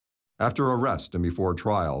After arrest and before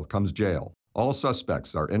trial comes jail. All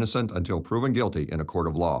suspects are innocent until proven guilty in a court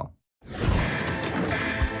of law.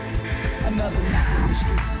 Another night in the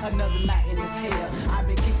streets, another night in this hell. I've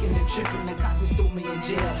been kicking and tripping, the cops threw me in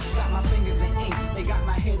jail. Got my fingers in ink, they got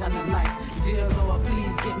my head on the lights. Dear Lord,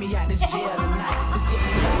 please get me out this jail tonight. Just get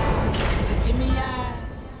me out, just get me out.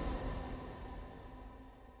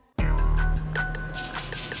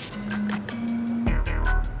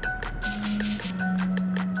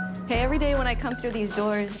 Hey, every day when I come through these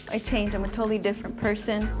doors, I change. I'm a totally different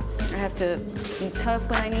person. I have to be tough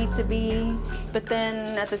when I need to be, but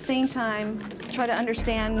then at the same time, try to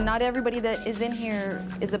understand not everybody that is in here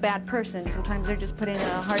is a bad person. Sometimes they're just put in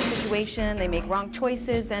a hard situation, they make wrong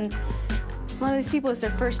choices, and a lot of these people, it's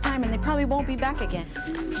their first time and they probably won't be back again.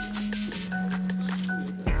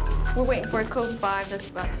 We're waiting for a code 5 that's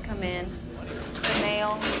about to come in. The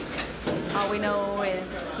male, all we know is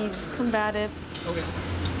he's combative. Okay.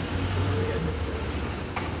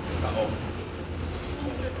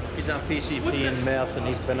 He's on PCP and meth, and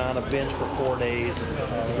he's been on a bench for 4 days.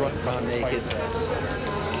 He's running around naked.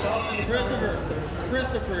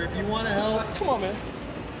 Christopher, if you want to help, come on, man.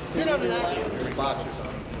 You're not an Boxers on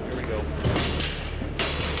him. Here we go.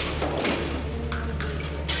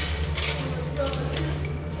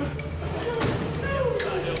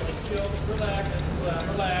 Just chill, just relax,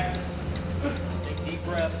 relax. Just take deep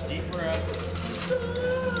breaths, deep breaths.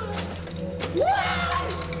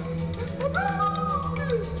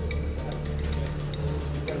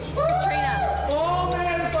 Oh,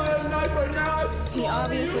 man, if I had a knife right now, He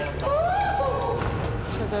obviously,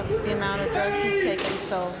 because of the amount of drugs he's taken,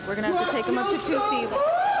 so we're gonna have to take him up to 2C.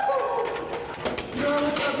 You know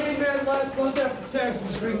what I mean, man, last month after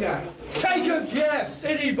Texas, green guy. Take a guess,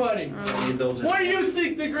 anybody. What do you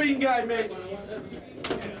think the green guy makes?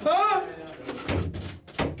 Huh?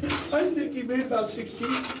 I think he made about 6 G's.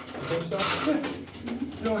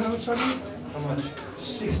 You know how much I made? How much?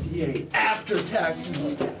 68 after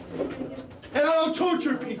taxes. And I don't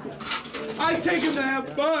torture people. I take them to have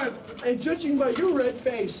fun. And judging by your red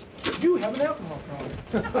face, you have an alcohol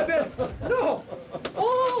problem. I bet. No.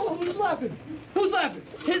 Oh, who's laughing? Who's laughing?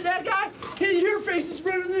 Hit that guy? Hit your face is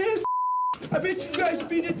redder than his. I bet you guys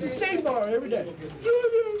beat it to the same bar every day. No,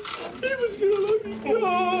 he was gonna let me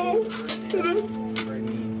go.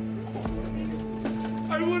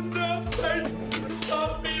 I wouldn't have said,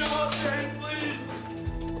 stop me off, man,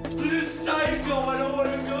 please. This psycho, I don't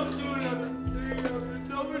want to go through another thing.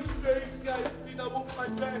 No mistakes, guys. Please, I want my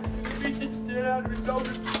back. Beat the shit out of me. No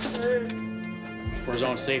mistakes. For his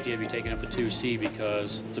own safety, he'd be taken up to 2C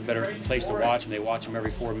because it's a better place to watch him. They watch him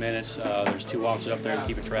every 4 minutes. There's 2 officers up there to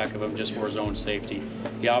keep a track of him just for his own safety.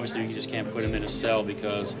 He obviously, you just can't put him in a cell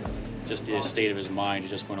because just the state of his mind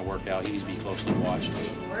is just going to work out. He needs to be closely watched.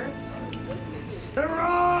 They're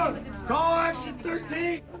wrong! Call Action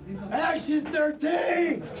 13! Action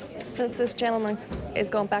 13! Since this gentleman is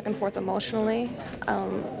going back and forth emotionally,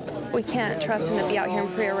 we can't trust him to be out here in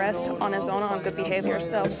pre-arrest on his own on good behavior.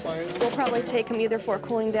 So we'll probably take him either for a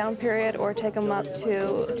cooling down period or take him up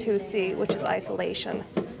to 2C, which is isolation.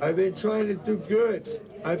 I've been trying to do good.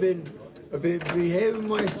 I've been behaving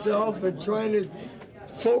myself and trying to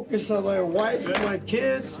focus on my wife and my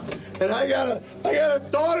kids. And I got a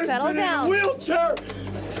daughter that's been in a wheelchair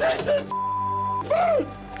since its birth.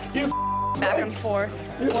 You back and forth.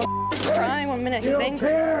 One he's crying, 1 minute he's angry.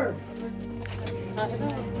 Care.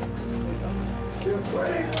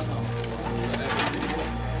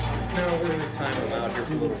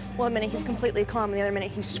 One minute he's completely calm, and the other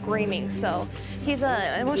minute he's screaming. So he's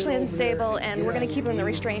emotionally unstable, and we're going to keep him in the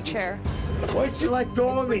restraint chair. Why'd you let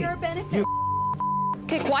go of me?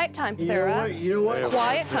 Okay, quiet time, Sarah. You know what?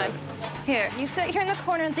 Quiet time. Here, you sit here in the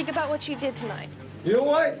corner and think about what you did tonight. You know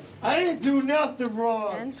what? I didn't do nothing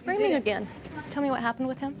wrong. And screaming again. Tell me what happened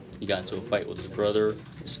with him. He got into a fight with his brother.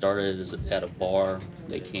 It started at a bar.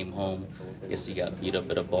 They came home. I guess he got beat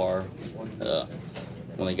up at a bar.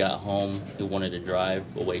 When they got home, he wanted to drive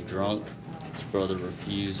away drunk. His brother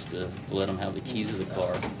refused to let him have the keys of the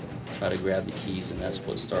car. Tried to grab the keys, and that's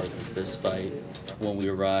what started the fist fight. When we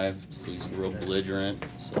arrived, he was real belligerent,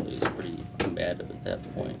 so he was pretty combative at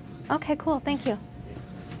that point. Okay, cool. Thank you.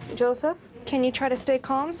 Joseph, can you try to stay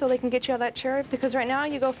calm so they can get you out of that chair? Because right now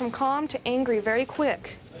you go from calm to angry very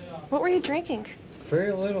quick. What were you drinking?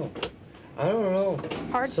 Very little. I don't know.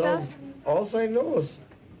 Hard stuff? All I know is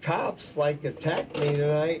cops attacked me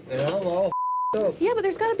tonight, and I'm all up. Yeah, but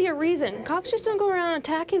there's got to be a reason. Cops just don't go around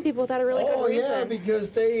attacking people without a really good reason. Oh, yeah, because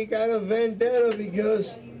they got a vendetta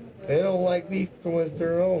because they don't like me with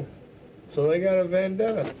their own. So they got a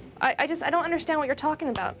vendetta. I don't understand what you're talking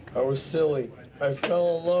about. I was silly. I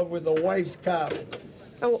fell in love with the wife's cop.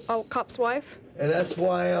 Oh, cop's wife? And that's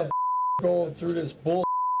why I'm going through this bull.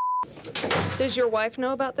 Does your wife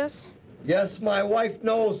know about this? Yes, my wife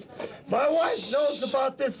knows. My wife knows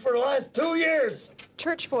about this for the last 2 years.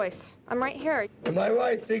 Church voice. I'm right here. And my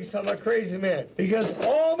wife thinks I'm a crazy man because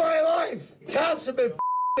all my life, cops have been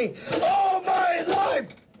me all my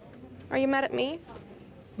life. Are you mad at me?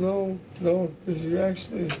 No, because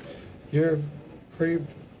you're pretty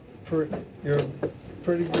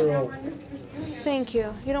girl. Thank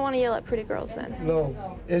you. You don't want to yell at pretty girls then.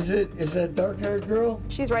 No. Is that dark-haired girl?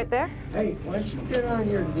 She's right there. Hey, why don't you get on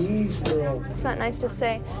your knees, girl? It's not nice to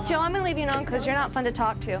say. Joe, I'm gonna leave you alone because you're not fun to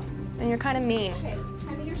talk to. And you're kind of mean.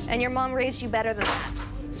 And your mom raised you better than that.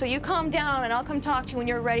 So you calm down and I'll come talk to you when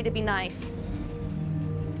you're ready to be nice.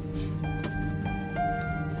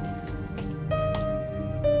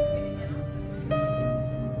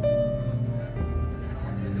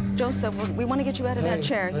 Joseph, we want to get you out of that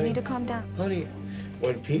chair. Honey, You need to calm down. Honey,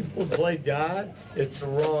 when people play God, it's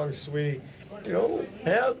wrong, sweetie. You don't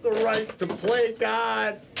have the right to play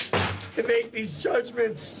God and make these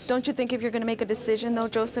judgments. Don't you think if you're going to make a decision, though,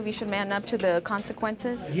 Joseph, you should man up to the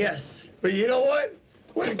consequences? Yes, but you know what?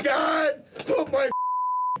 When God put my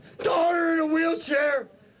daughter in a wheelchair,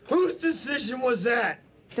 whose decision was that?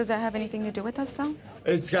 Does that have anything to do with us, though?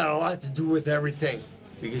 It's got a lot to do with everything.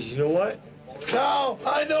 Because you know what? Now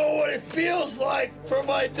I know what it feels like for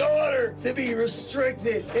my daughter to be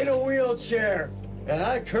restricted in a wheelchair. And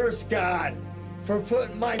I curse God for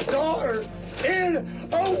putting my daughter in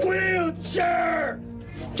a wheelchair.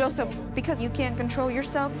 Joseph, because you can't control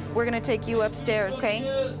yourself, we're going to take you upstairs,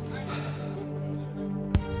 okay?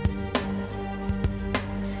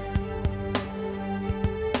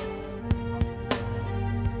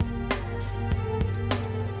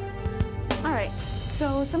 All right.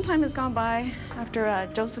 So some time has gone by after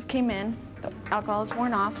Joseph came in. The alcohol's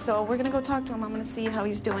worn off, so we're gonna go talk to him. I'm gonna see how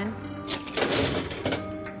he's doing.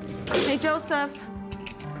 Hey, Joseph.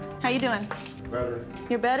 How you doing? Better.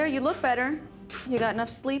 You're better? You look better. You got enough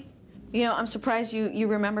sleep? You know, I'm surprised you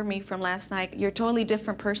remember me from last night. You're a totally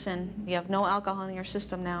different person. You have no alcohol in your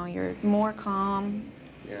system now. You're more calm.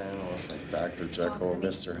 Yeah, I know. It's like Dr. Jekyll and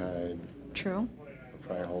Mr. Hyde. True.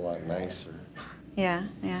 Probably a whole lot nicer. Yeah.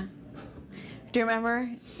 Do you remember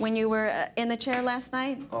when you were in the chair last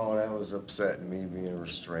night? Oh, that was upsetting me being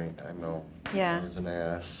restrained. I know. Yeah. I was an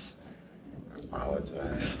ass. I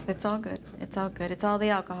apologize. It's all good. It's all good. It's all the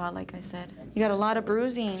alcohol, like I said. You got a lot of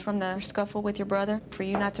bruising from the scuffle with your brother. For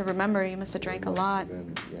you not to remember, you must have drank a lot.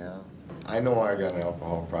 Yeah. I know I got an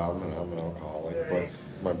alcohol problem and I'm an alcoholic, but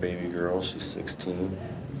my baby girl, she's 16.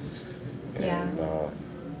 And, Yeah.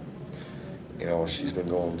 You know, she's been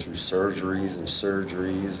going through surgeries,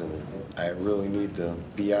 and I really need to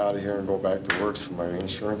be out of here and go back to work so my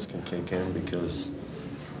insurance can kick in because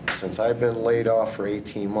since I've been laid off for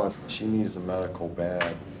 18 months, she needs the medical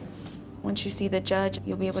bad. Once you see the judge,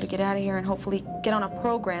 you'll be able to get out of here and hopefully get on a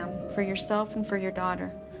program for yourself and for your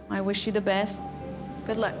daughter. I wish you the best.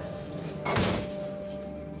 Good luck.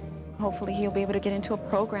 Hopefully he'll be able to get into a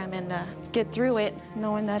program and get through it,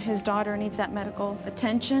 knowing that his daughter needs that medical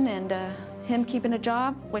attention and him keeping a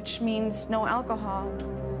job, which means no alcohol.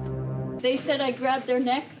 They said I grabbed their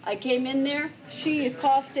neck. I came in there. She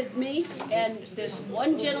accosted me, and this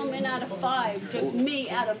one gentleman out of 5 took me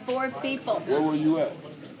out of 4 people. Where were you at?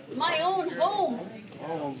 My own home.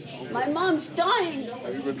 My mom's dying.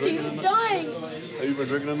 She's dying. Have you been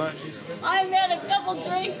drinking tonight? I've had a couple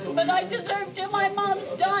drinks, but I deserve to. My mom's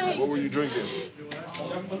dying. What were you drinking?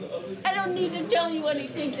 I don't need to tell you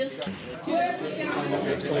anything. Just.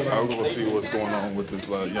 I'll go see what's going on with this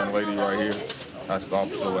young lady right here. Ask the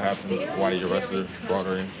officer what happened, why you arrested her, brought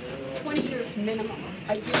her in. 20 years minimum.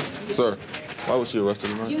 I give it to you. Sir, why was she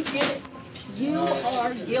arrested tonight? You did it. You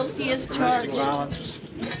are guilty as charged. Domestic violence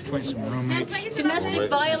between some roommates. Domestic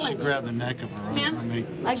violence. She grabbed the neck of her own roommate.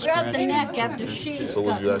 I grabbed the neck after she. So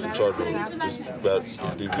what did you actually charge her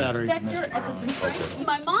with? Just battery.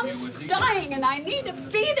 My mom's dying and I need to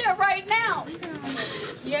be there right now.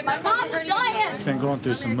 My mom's dying. Been going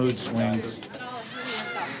through some mood swings.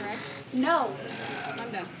 No.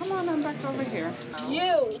 I'm done. Come on back over here.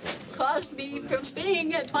 You caused me from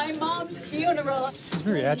being at my mom's funeral. She's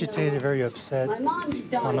very agitated, very upset. My mom's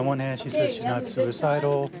dying. On the one hand, she says she's not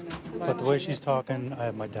suicidal, but the way she's talking, I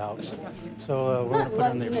have my doubts. So we're going to put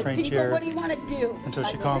her in the refrain chair What do you want to do? until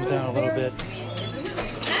she calms down a little bit.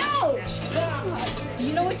 Ouch! God. Do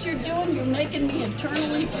you know what you're doing? You're making me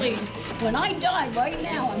eternally bleed. When I die right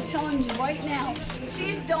now, I'm telling you right now,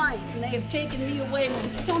 she's dying, and they have taken me away when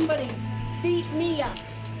somebody beat me up.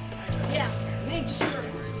 Yeah, make sure.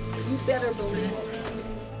 You better believe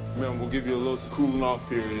it. Ma'am, we'll give you a little cooling off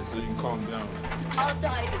period so you can calm down. I'll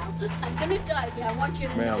die now. I'm gonna die. I want you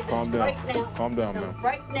to know this calm down. right now. Calm down, No, ma'am.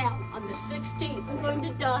 right now, on the 16th, I'm going to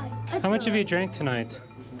die. That's How much all have you right. drank tonight?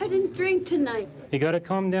 I didn't drink tonight. You gotta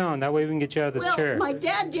calm down. That way we can get you out of this Well, chair. my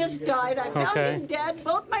dad just died. I found Okay. him dead.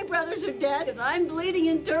 Both my brothers are dead. If I'm bleeding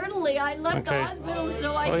internally, I left the Okay. hospital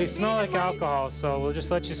so I Well, could you smell be like alcohol, so we'll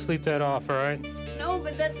just let you sleep that off, all right? No,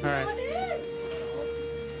 but that's All right. not it.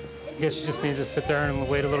 I guess she just needs to sit there and we'll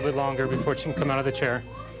wait a little bit longer before she can come out of the chair.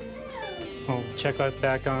 We'll check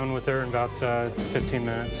back on with her in about 15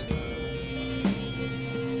 minutes.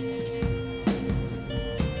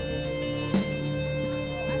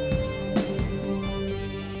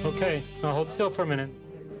 Okay, now hold still for a minute.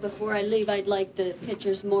 Before I leave, I'd like the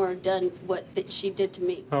pictures more done what that she did to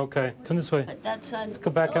me. Okay, come this way. But that's on. Let's go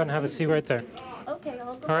back out and have a seat right there. Okay,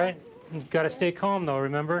 I'll go. All right? You gotta stay calm though,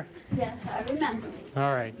 remember? Yes, I remember.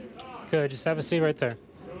 All right. Good, just have a seat right there.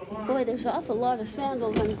 Boy, there's an awful lot of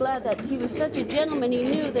sandals. I'm glad that he was such a gentleman. He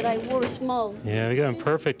knew that I wore small. Yeah, we got them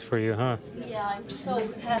perfect for you, huh? Yeah, I'm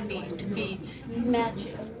so happy to be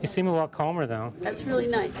matching. You seem a lot calmer though. That's really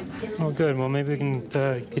nice. Oh, good. Well, maybe we can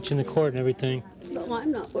get you in the court and everything. No,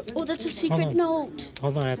 I'm not. Oh, that's a Hold secret on. note.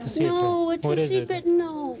 Hold on, I have to see it. No, first. it's What a is secret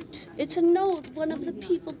note. It's a note one of the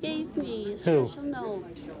people gave me. A Who? special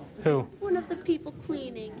note. Who? One of the people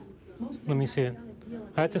cleaning. Let me see it.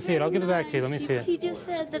 I have to see it. I'll give it back to you. Let me see He it. just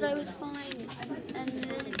said that I was fine and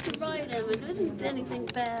then to write him. It wasn't anything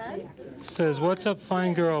bad. It says, "What's up,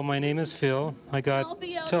 fine girl? My name is Phil. I I'll got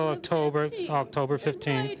be out till on the October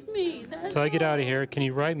 15th. Write me. That's Till I get out of here, can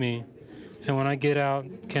you write me? And when I get out,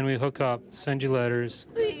 can we hook up? Send you letters."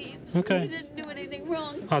 Please. Okay. You didn't do anything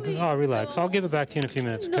wrong. I'll relax. I'll give it back to you in a few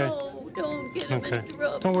minutes, okay? No, don't get him Okay. in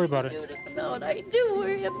trouble. Don't worry about it. I do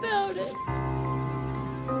worry about it.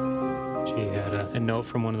 She had a note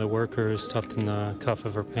from one of the workers stuffed in the cuff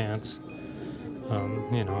of her pants.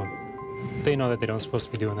 You know, they know that they don't supposed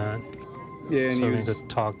to be doing that. Yeah, and so he they was could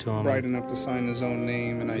talk to him. bright enough to sign his own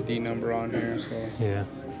name and ID number on here, so Yeah.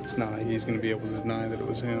 it's not like he's going to be able to deny that it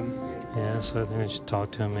was him. Yeah, so I think they should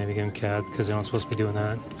talk to him, maybe give him CAD, because they're not supposed to be doing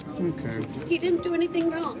that. Okay. He didn't do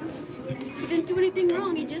anything wrong. He didn't do anything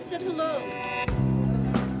wrong. He just said hello.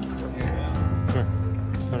 Here.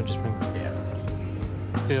 I'll just bring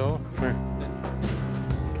Bill, come here.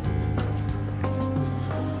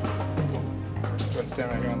 Go and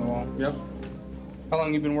stand right here on the wall. Yep. How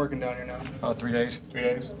long you been working down here now? 3 days. 3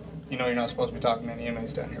 days? You know you're not supposed to be talking to any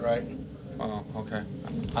inmates down here, right? Oh, okay.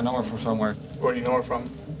 I know her from somewhere. Where do you know her from?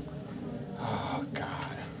 Oh, God.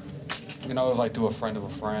 You know, it was like through a friend of a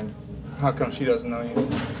friend. How come she doesn't know you?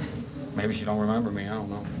 Maybe she don't remember me. I don't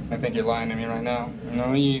know. I think you're lying to me right now. You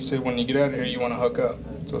know, you said when you get out of here, you want to hook up.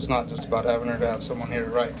 So it's not just about having her to have someone here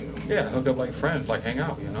to write to. Yeah, hook up like friends, like hang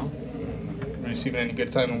out, you know? Receiving any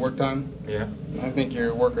good time and work time? Yeah. I think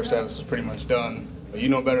your worker status is pretty much done. But you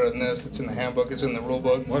know better than this. It's in the handbook. It's in the rule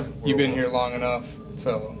book. What? You've been here long enough.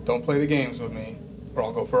 So don't play the games with me, or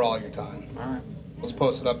I'll go for all your time. All right. Let's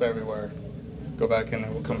post it up everywhere. Go back in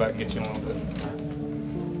there. We'll come back and get you in a little bit.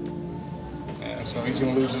 Yeah, so he's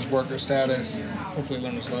going to lose his worker status. Hopefully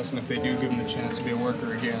learn his lesson. If they do give him the chance to be a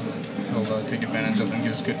worker again, then he'll take advantage of it and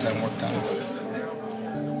get his good time work time.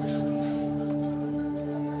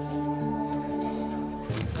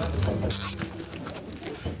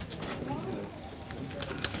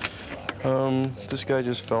 This guy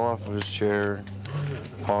just fell off of his chair,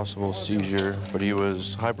 possible seizure, but he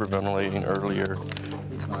was hyperventilating earlier.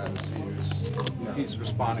 He's not in seizures. He's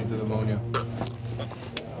responding to pneumonia.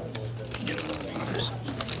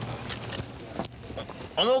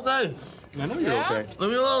 I'm okay. I know you're okay.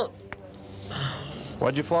 Leave me alone.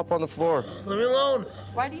 Why'd you flop on the floor? Leave me alone.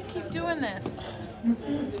 Why do you keep doing this?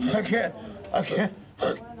 I can't.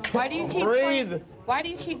 Why do you keep breathe. Why do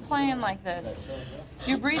you keep playing like this?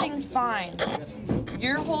 You're breathing fine.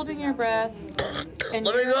 You're holding your breath. And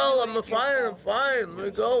Let me go. I'm fine. I'm fine. Let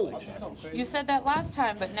me go. You said that last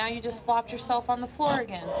time, but now you just flopped yourself on the floor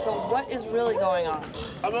again. So what is really going on?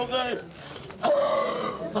 I'm okay.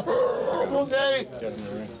 I'm okay.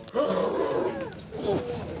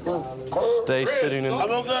 Stay sitting in. I'm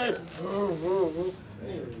okay.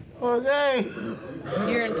 Okay.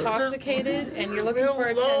 You're intoxicated and you're looking for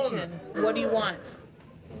attention. What do you want?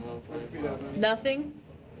 Nothing?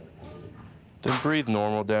 Then breathe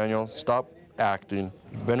normal, Daniel. Stop acting.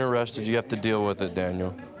 You've been arrested. You have to deal with it,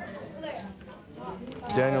 Daniel.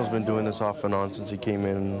 Daniel's been doing this off and on since he came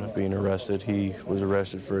in being arrested. He was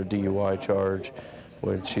arrested for a DUI charge,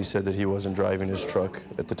 which he said that he wasn't driving his truck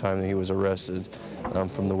at the time that he was arrested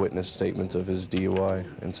from the witness statements of his DUI.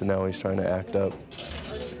 And so now he's trying to act up.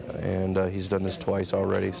 And he's done this twice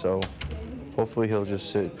already, so Hopefully he'll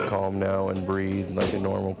just sit calm now and breathe like a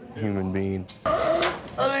normal human being.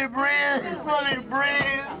 Let me breathe. Let me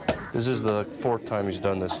breathe. This is the 4th time he's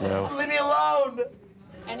done this now. Leave me alone.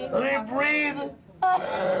 Let me breathe.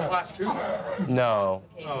 Class 2? No,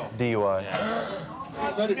 DUI.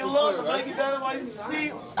 Leave me alone. Let me get down in my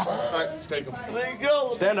seat. All right, let's take him. Let me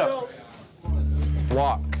go. Stand up.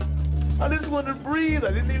 Walk. I just wanted to breathe.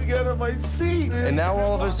 I didn't even get out of my seat. And now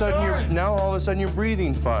all of a sudden you're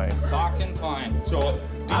breathing fine. Talking fine. So,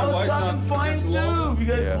 I was talking fine too. You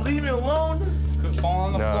guys leave me alone. Could fall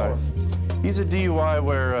on the floor. He's a DUI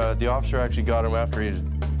where the officer actually got him after he's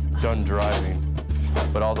done driving.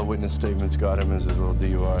 But all the witness statements got him as his little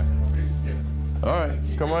DUI. All right,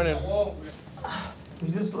 come on in.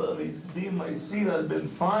 You just let me be in my seat. I've been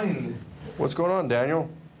fine. What's going on, Daniel?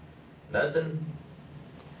 Nothing.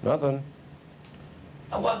 Nothing.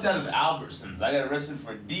 I walked out of Albertsons. I got arrested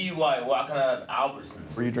for DUI walking out of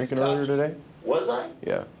Albertsons. Were you drinking earlier today? Was I?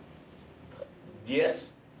 Yeah.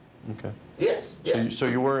 Yes. Okay. Yes. Yes. So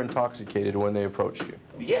you were intoxicated when they approached you?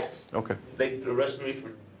 Yes. Okay. They arrested me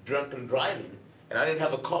for drunken driving, and I didn't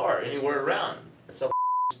have a car anywhere around. That's how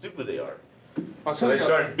stupid they are. So they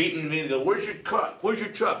started beating me. They go, "Where's your truck? Where's your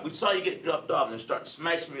truck? We saw you get dropped off." And they start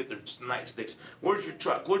smashing me with their nightsticks. "Where's your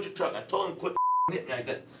truck? Where's your truck?" I told them, "Quit hitting me. I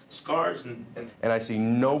got scars and." And I see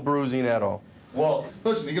no bruising at all. Well,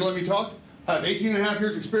 listen, you gonna let me talk? I have 18 and a half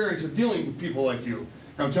years experience of dealing with people like you.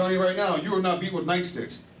 And I'm telling you right now, you are not beat with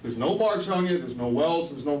nightsticks. There's no marks on you, there's no welts,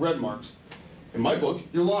 there's no red marks. In my book,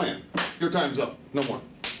 you're lying. Your time's up. No more.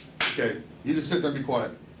 Okay, you just sit there and be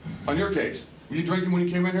quiet. On your case, were you drinking when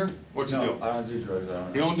you came in here? What's the deal? I don't do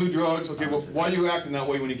drugs. You don't do drugs? Okay, well, why are you acting that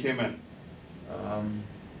way when you came in?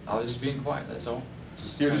 I was just being quiet, that's all.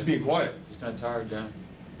 You're just being quiet? Just kind of tired, yeah.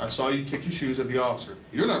 I saw you kick your shoes at the officer.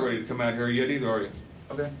 You're not ready to come out here yet either, are you?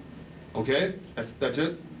 Okay. Okay? That's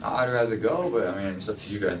it? I'd rather go, but I mean, it's up to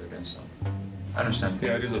you guys again, so. I understand.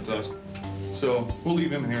 Yeah, it is up to us. So, we'll leave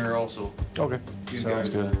him here also. Okay. Sounds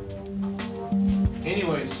good.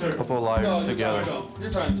 Anyway, sir. Couple of liars together. No,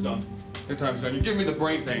 your time's done. Your time's done. You give me the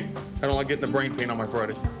brain pain. I don't like getting the brain pain on my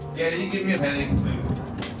Friday. Yeah, you give me a headache too.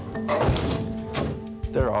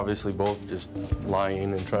 They're obviously both just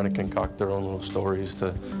lying and trying to concoct their own little stories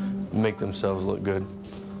to make themselves look good.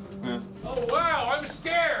 Yeah. Oh, wow, I'm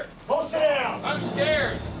scared. Go sit down. I'm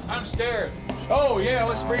scared. I'm scared. Oh, yeah,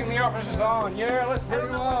 let's bring the officers on. Yeah, let's bring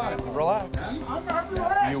them on. Relax. I'm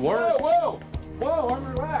relaxed. You weren't. Whoa, whoa, I'm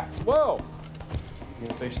relaxed. Whoa. You're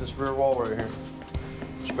gonna face this rear wall right here.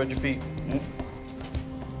 Spread your feet. Do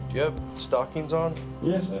you have stockings on?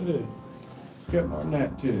 Yes, I do. Got more than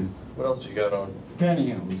that, too. What else you got on?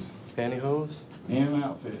 Pantyhose. Pantyhose? And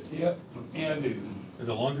outfit. Yep, yeah, I do. Is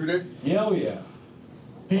it laundry day? Yeah, oh, yeah.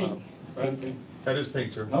 Pink. Pink. That is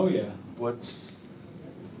pink, sir. Oh, yeah. What's...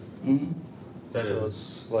 That so is. Mm-hmm.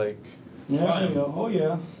 It's like... Yeah, oh,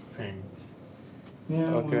 yeah. Pink.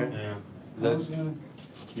 Yeah. Okay. Well, Is that...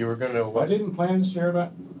 You were gonna... I didn't plan to share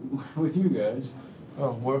that with you guys.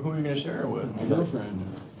 Oh, who are you gonna share it with? My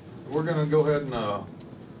girlfriend. We're gonna go ahead and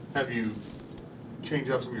have you change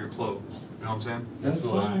out some of your clothes. You know what I'm saying? That's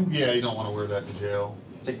fine. Yeah, you don't want to wear that to jail.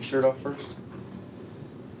 Take your shirt off first.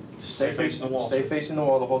 Stay facing the wall. Stay facing the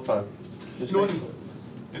wall the whole time. Just You know what? face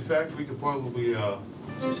it. In fact, we could probably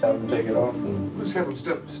just have him take it off and let's have him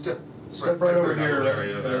step right over there,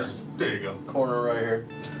 here. There you go. Corner right here.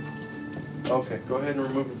 Okay, go ahead and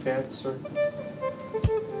remove your pants, sir.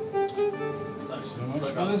 So much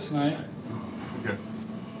for this night. Okay.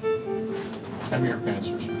 Have your pants,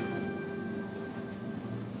 sir.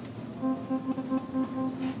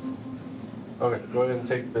 Okay, go ahead and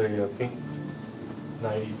take the pink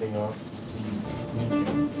nighty thing off.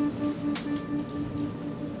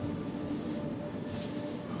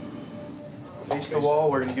 Face the wall,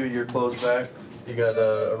 we're gonna give you your clothes back. You got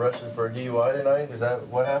arrested for a DUI tonight, is that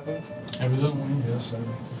what happened? Evidently, yes, sir.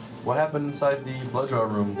 What happened inside the blood draw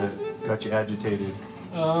room that got you agitated?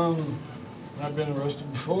 I've been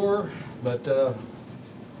arrested before, but there's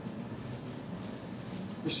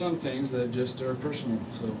some things that just are personal,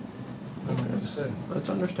 so I don't know what to say. That's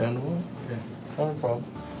understandable. Okay. No problem.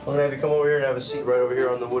 I'm gonna have you come over here and have a seat right over here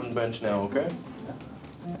on the wooden bench now, okay?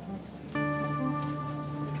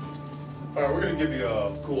 All right, we're gonna give you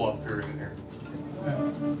a cool-off period in here.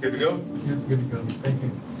 Good to go? Yeah, good to go. Thank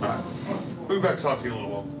you. All right. We'll be back to talk to you in a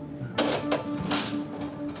little while.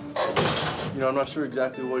 You know, I'm not sure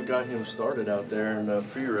exactly what got him started out there in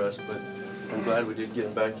pre-arrest, but I'm glad we did get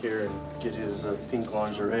him back here and get his pink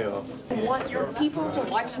lingerie off. I want your people to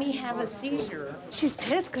watch me have a seizure. She's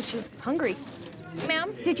pissed because she's hungry.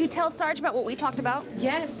 Ma'am, did you tell Sarge about what we talked about?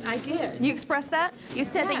 Yes, I did. You expressed that? You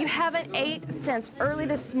said that you haven't ate since early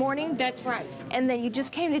this morning? That's right. And then you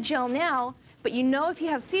just came to jail now, but you know if you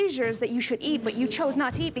have seizures that you should eat, but you chose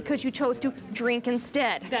not to eat because you chose to drink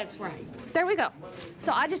instead. That's right. There we go.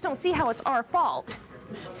 So I just don't see how it's our fault.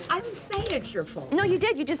 I didn't say it's your fault. No, you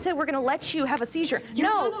did. You just said we're gonna let you have a seizure.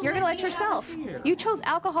 No, you're gonna let yourself. You chose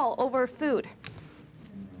alcohol over food.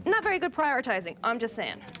 Not very good prioritizing, I'm just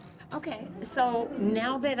saying. Okay, so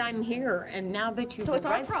now that I'm here and now that you've So it's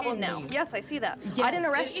our arrested problem now. me- Yes, I see that. Yes, I didn't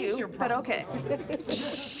arrest it is you, your but okay.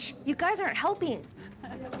 Shh, you guys aren't helping.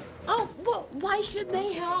 Oh, well, why should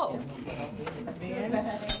they help?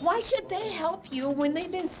 Why should they help you when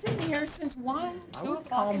they've been sitting here since 1, 2 o'clock?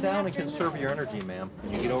 Calm down and conserve your energy, ma'am.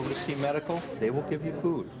 When you get over to see medical, they will give you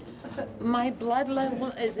food. My blood level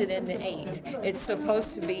is at an 8. It's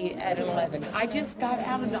supposed to be at 11. I just got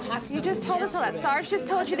out of the hospital. You just told us all that. Sarge just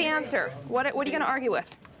told you the answer. What are you gonna argue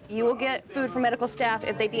with? You will get food from medical staff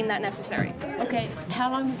if they deem that necessary. Okay,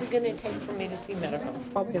 how long is it gonna take for me to see medical?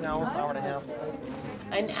 Probably an hour, hour and a half.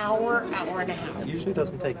 An hour, hour and a half. It usually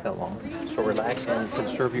doesn't take that long. So relax and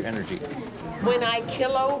conserve your energy. When I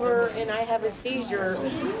kill over and I have a seizure,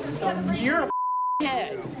 it's on your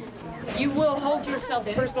head. You will hold yourself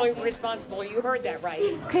personally responsible. You heard that right.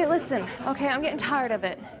 Okay, listen. Okay, I'm getting tired of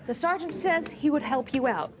it. The sergeant says he would help you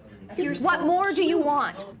out. What more do you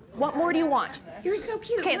want? What more do you want? You're so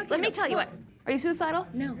cute. Okay, let me tell you what. Are you suicidal?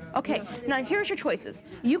 No. Okay, now here's your choices.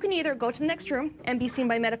 You can either go to the next room and be seen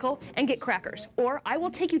by medical and get crackers, or I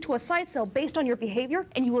will take you to a side cell based on your behavior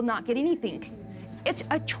and you will not get anything. It's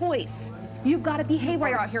a choice. You've got to behave while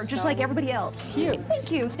you're out here, just like everybody else. Cute.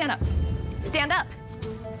 Thank you. Stand up. Stand up.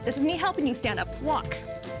 This is me helping you stand up. Walk.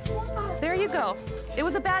 There you go. It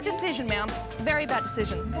was a bad decision, ma'am. Very bad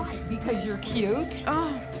decision. Why? Because you're cute?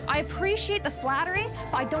 Oh, I appreciate the flattery,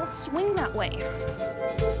 but I don't swing that way.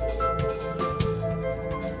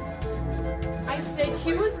 I said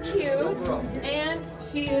she was cute, and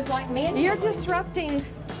she is like manhandling. You're disrupting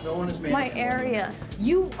my area.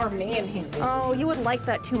 You are manhandling. Oh, you would like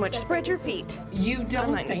that too much. Spread your feet. You don't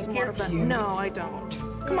I might need think some you're more of that. cute? No, I don't.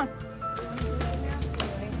 Come on.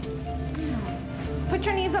 Put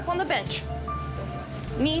your knees up on the bench.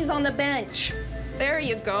 Knees on the bench. There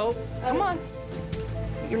you go. Come on.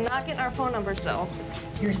 You're not getting our phone numbers, though.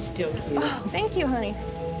 You're still cute. Oh, thank you, honey.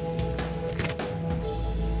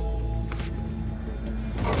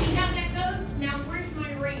 See how that goes? Now where's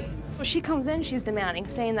my ring? So she comes in, she's demanding,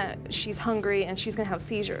 saying that she's hungry and she's gonna have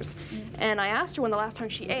seizures. And I asked her when the last time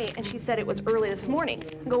she ate, and she said it was early this morning.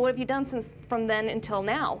 I go, what have you done since from then until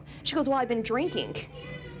now? She goes, well, I've been drinking.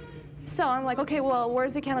 So I'm like, okay, well,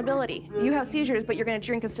 where's the accountability? You have seizures, but you're gonna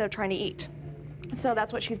drink instead of trying to eat. So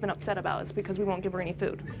that's what she's been upset about, is because we won't give her any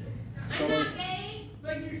food. I'm not gay,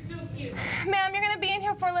 but you're so cute. Ma'am, you're gonna be in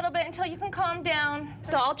here for a little bit until you can calm down.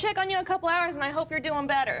 So I'll check on you in a couple hours, and I hope you're doing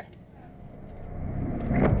better.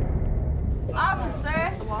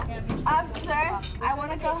 Officer, I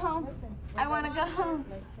want to go home. I want to go home.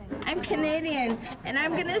 I'm Canadian, and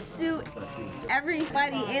I'm going to sue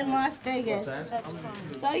everybody in Las Vegas.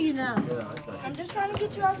 So you know. I'm just trying to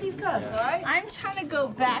get you off these cuffs, all right? I'm trying to go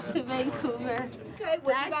back to Vancouver. Okay,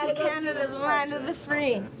 back to Canada's land of the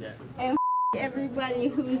free. And everybody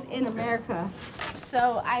who's in America.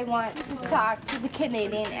 So I want to talk to the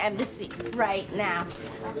Canadian Embassy right now.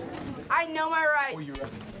 I know my rights.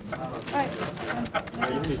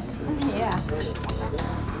 Yeah.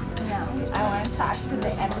 No, I want to talk to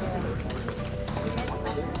the embassy.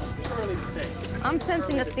 I'm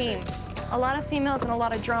sensing a theme. A lot of females and a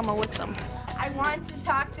lot of drama with them. I want to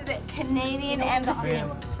talk to the Canadian Embassy.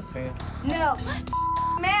 No,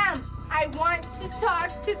 ma'am, I want to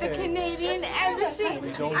talk to the Canadian Embassy.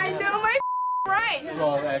 I know my rights.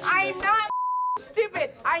 I'm not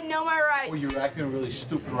stupid. I know my rights. Well, you're acting really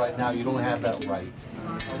stupid right now. You don't have that right.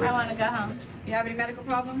 I want to go home. You have any medical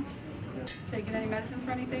problems? Taking any medicine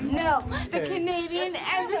for anything? No, the Canadian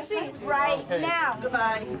Embassy right now.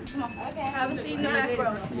 Goodbye. Come on. Okay. Have a seat in the back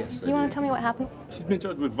row. Yes. You want to tell me what happened? She's been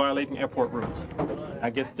charged with violating airport rules.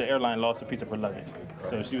 I guess the airline lost a piece of her luggage.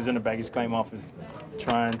 So she was in the baggage claim office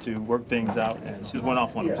trying to work things out, and she just went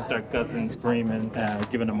off on them. She started cussing, screaming, and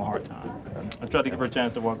giving them a hard time. I tried to give her a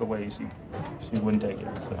chance to walk away. She wouldn't take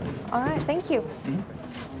it. So. All right, thank you.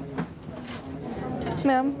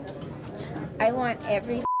 Ma'am? I want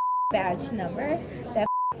every badge number that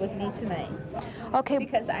with me tonight. Okay.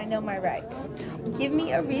 Because I know my rights. Give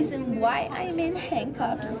me a reason why I'm in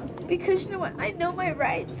handcuffs. Because you know what? I know my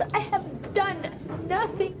rights. I have done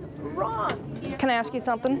nothing wrong. Can I ask you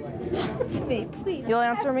something? Talk to me, please. You'll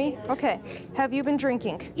answer me? Okay. Have you been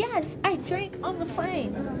drinking? Yes, I drank on the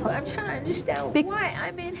plane. But I'm trying to understand why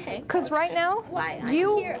I'm in handcuffs. Because right now, why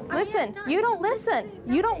you I'm here. listen. You don't listen.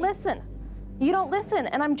 You don't listen. You don't listen.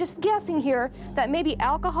 And I'm just guessing here that maybe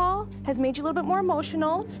alcohol has made you a little bit more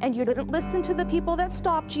emotional, and you didn't listen to the people that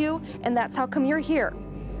stopped you, and that's how come you're here.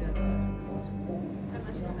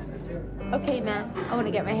 Okay, man, I want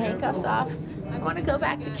to get my handcuffs off. I want to go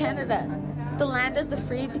back to Canada, the land of the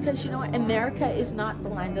free, because you know what? America is not the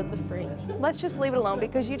land of the free. Let's just leave it alone,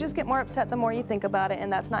 because you just get more upset the more you think about it,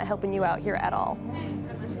 and that's not helping you out here at all.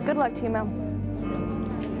 Good luck to you, ma'am.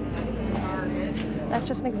 That's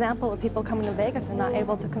just an example of people coming to Vegas and not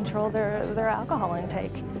able to control their alcohol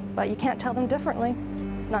intake. But you can't tell them differently,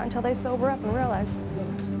 not until they sober up and realize.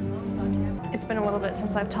 It's been a little bit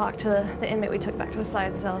since I've talked to the inmate we took back to the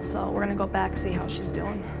side cell, so we're gonna go back, see how she's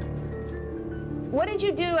doing. What did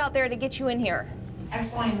you do out there to get you in here?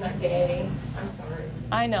 Actually, I'm not gay. I'm sorry.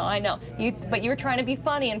 I know. But you were trying to be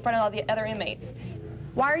funny in front of all the other inmates.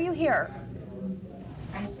 Why are you here?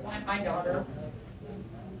 I slapped my daughter.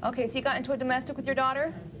 Okay, so you got into a domestic with your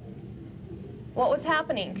daughter? What was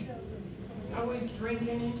happening? I was drinking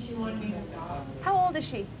and she wanted me to stop. How old is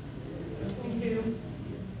she? 22.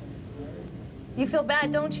 You feel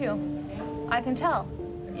bad, don't you? I can tell.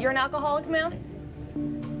 You're an alcoholic, ma'am?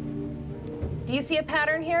 Do you see a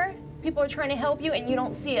pattern here? People are trying to help you and you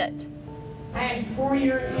don't see it. I had 4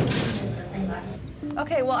 years.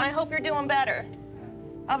 Okay, well, I hope you're doing better.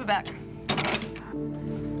 I'll be back.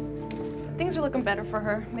 Things are looking better for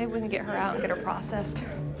her. Maybe we can get her out and get her processed.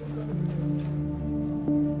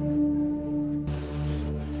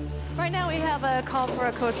 Right now we have a call for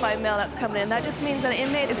a code 5 mail that's coming in. That just means that an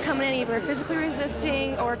inmate is coming in either physically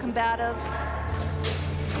resisting or combative.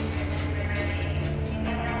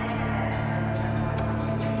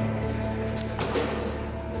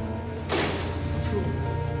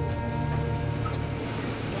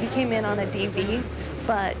 He came in on a DV,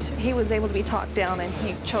 but he was able to be talked down and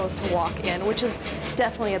he chose to walk in, which is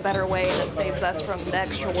definitely a better way that saves us from the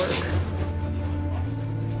extra work.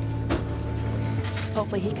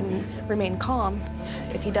 Hopefully he can remain calm.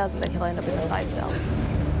 If he doesn't, then he'll end up in a side cell.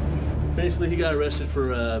 Basically, he got arrested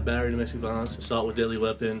for battery, domestic violence, assault with deadly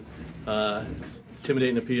weapon,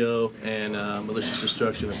 intimidating a PO, and malicious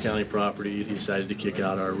destruction of county property. He decided to kick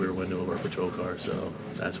out our rear window of our patrol car, so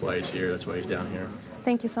that's why he's here. That's why he's down here.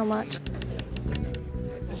 Thank you so much.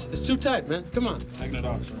 It's too tight, man. Come on. Take that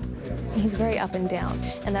off, sir. He's very up and down,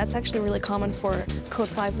 and that's actually really common for Code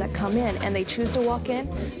 5s that come in and they choose to walk in,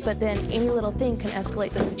 but then any little thing can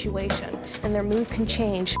escalate the situation, and their mood can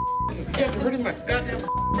change.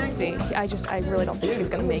 See, I really don't think he's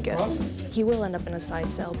gonna make it. He will end up in a side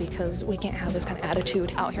cell because we can't have this kind of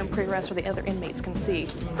attitude out here in pre-arrest where the other inmates can see.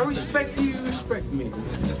 I respect you, you respect me.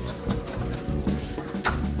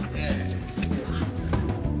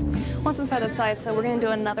 Once inside the side cell, we're gonna do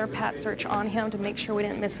another pat search on him to make sure we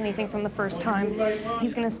didn't miss anything from the first time.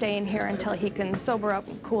 He's gonna stay in here until he can sober up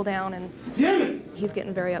and cool down, and he's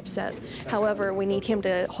getting very upset. However, we need him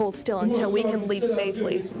to hold still until we can leave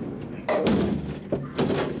safely.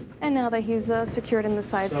 And now that he's secured in the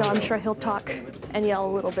side cell, I'm sure he'll talk and yell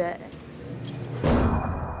a little bit.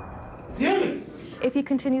 If he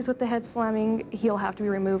continues with the head slamming, he'll have to be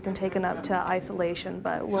removed and taken up to isolation,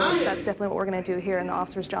 but that's definitely what we're gonna do here, and the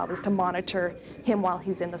officer's job is to monitor him while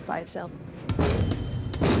he's in the side cell.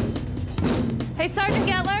 Hey, Sergeant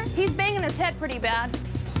Gettler, he's banging his head pretty bad.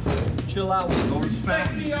 Chill out, no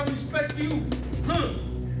respect me, I respect you. Huh.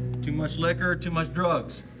 Too much liquor, too much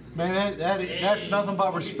drugs. Man, that's nothing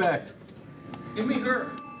but respect. Give me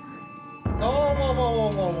her.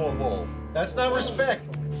 Oh, whoa. That's not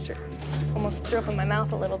respect. It's true. Almost threw up in my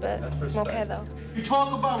mouth a little bit. I'm okay, though. You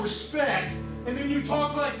talk about respect, and then you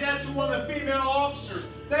talk like that to one of the female officers.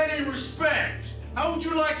 That ain't respect. How would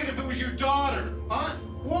you like it if it was your daughter, huh?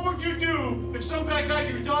 What would you do if some guy got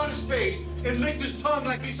your daughter's face and licked his tongue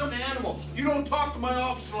like he's some animal? You don't talk to my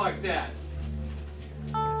officer like that.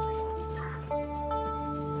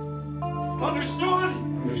 Understood?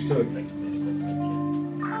 Understood.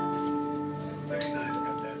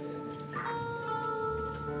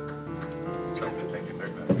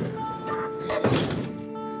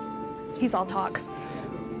 He's all talk.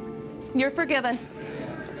 You're forgiven.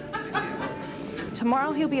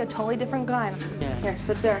 Tomorrow he'll be a totally different guy. Yeah. Here,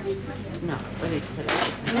 sit there. No, let it sit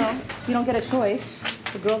down. No, you don't get a choice.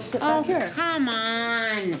 The girls sit back here. Come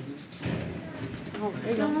on. Oh,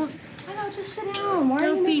 there you go. I know, just sit down. Why Don't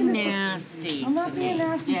are you be making this nasty. I'm not being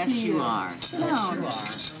nasty yes, to you. You are. Sit yes, down. you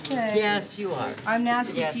are. Okay. Yes, you are. I'm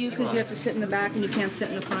nasty yes, to you because you have to sit in the back and you can't sit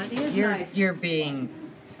in the front. He is you're, nice. You're being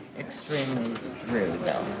extremely rude,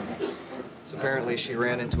 though. So apparently she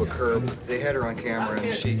ran into a curb. They had her on camera,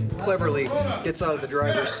 and she cleverly gets out of the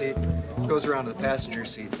driver's seat, goes around to the passenger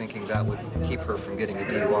seat, thinking that would keep her from getting a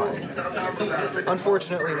DUI.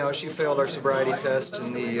 Unfortunately, no, she failed our sobriety test,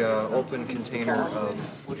 and the open container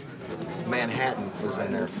of Manhattan was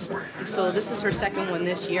in there. So this is her second one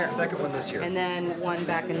this year? Second one this year. And then one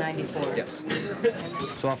back in '94? Yes.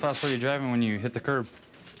 So how fast were you driving when you hit the curb?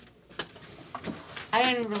 I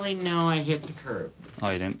didn't really know I hit the curb. Oh,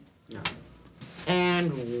 you didn't? No.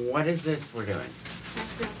 And what is this we're doing?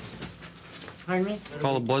 Pardon me? It's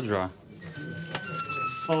called a blood draw.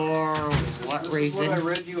 For what reason? This is what I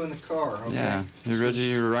read you in the car, okay? Yeah, you read you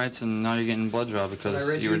your rights and now you're getting blood draw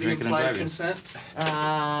because you were drinking and driving. Consent?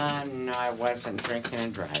 No, I wasn't drinking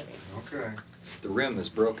and driving. Okay. The rim is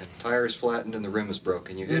broken. Tire is flattened and the rim is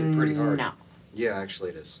broken. You hit it pretty hard. No. Yeah, actually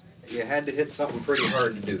it is. You had to hit something pretty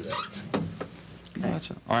hard to do that.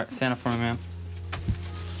 Gotcha. All right, stand up for me, ma'am.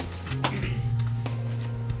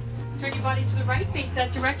 Turn your body to the right, face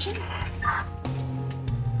that direction.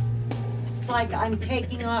 It's like I'm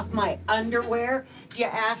taking off my underwear. Do you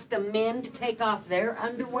ask the men to take off their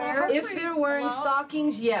underwear? If they're wearing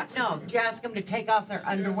stockings, yes. No, do you ask them to take off their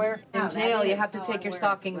underwear? In jail, you have to take your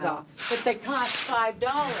stockings off. But they cost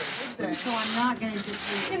 $5. So I'm not going to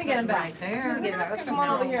just I'm gonna get them back. right there. I'm gonna get them back. Let's come on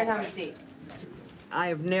over here and have a seat. I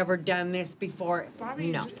have never done this before.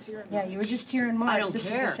 No. Yeah, you were just here in March. I don't This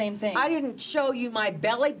care. is the same thing. I didn't show you my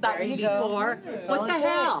belly button There you go. before. That's What all the it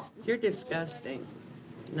hell? takes. You're disgusting.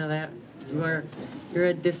 You know that? You're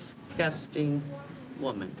a disgusting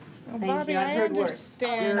woman. Well, Thank Bobby, you. I've I heard worse.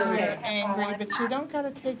 understand It's okay. you're angry, but you don't got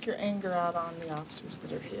to take your anger out on the officers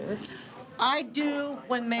that are here. I do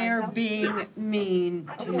when they're being mean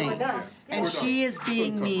to me. And she is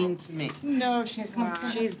being mean to me. No, she's not.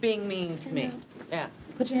 She's being mean to me. Yeah.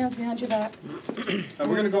 Put your hands behind your back. We're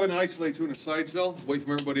going to go ahead and isolate you in a side cell, away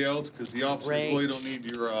from everybody else, because the officers really don't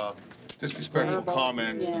need your disrespectful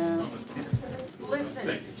comments. Yeah.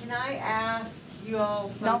 Listen, can I ask you all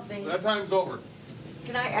something? That time's over.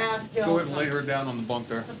 Can I ask you Go all ahead and lay something? her down on the bunk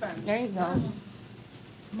there. There you go.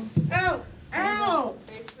 Ow! Ow!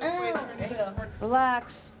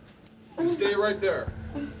 Relax. You stay right there.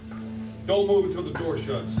 Don't move until the door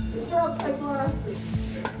shuts. Broke my glasses.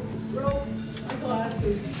 Broke my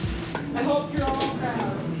glasses. I hope you're all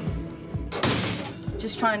proud.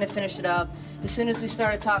 Just trying to finish it up. As soon as we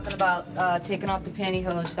started talking about taking off the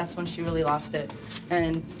pantyhose, that's when she really lost it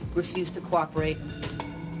and refused to cooperate.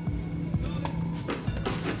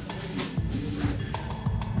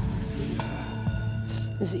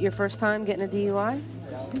 Is it your first time getting a DUI?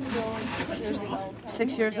 6 years ago.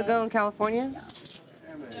 6 years ago in California?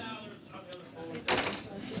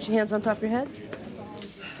 Put your hands on top of your head.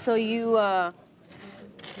 So you were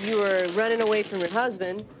running away from your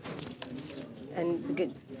husband, and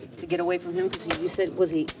to get away from him because you said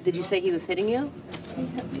did you say he was hitting you? He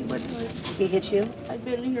hit me one time. He hit you? I've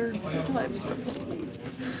been here 2 times.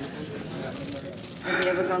 Has he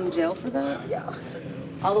ever gone to jail for that? Yeah.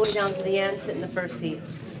 All the way down to the end, sit in the first seat.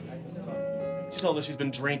 She tells us she's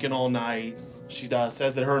been drinking all night. She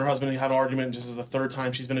says that her and her husband had an argument. This is the 3rd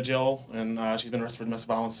time she's been to jail, and she's been arrested for domestic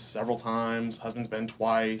violence several times. Husband's been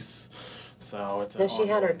twice. So it's. Now she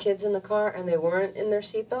had her kids in the car and they weren't in their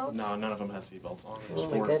seatbelts? No, none of them had seatbelts on. There's Oh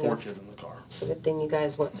my four goodness. kids in the car. It's a good thing you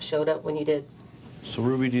guys showed up when you did. So,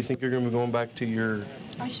 Ruby, do you think you're going to be going back to your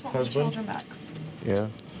I just want my husband? children back. Yeah.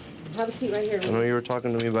 Have a seat right here. I know you were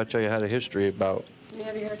talking to me about how you had a history about. Can you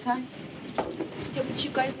have your hair tied? Yeah, but you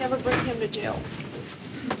guys never bring him to jail.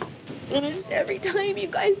 And it's every time you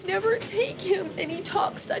guys never take him, and he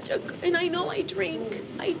talks and I know I drink,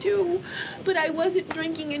 I do, but I wasn't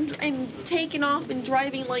drinking and taking off and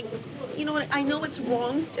driving like, you know what, I know it's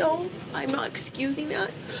wrong still, I'm not excusing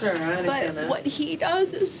that. Sure, I understand But that. what he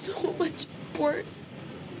does is so much worse.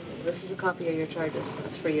 This is a copy of your charges.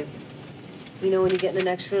 That's for you. You know, when you get in the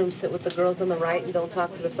next room, sit with the girls on the right and don't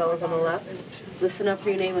talk to the fellas on the left. Listen up for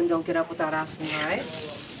your name and don't get up without asking, all right?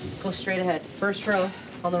 Go straight ahead. First row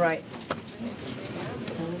on the right.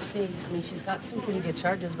 And we'll see. I mean, she's got some pretty good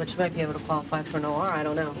charges, but she might be able to qualify for an OR. I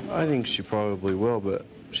don't know. I think she probably will, but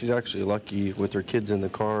she's actually lucky with her kids in the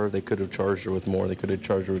car. They could have charged her with more. They could have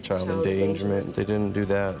charged her with child endangerment. They didn't do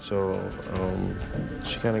that, so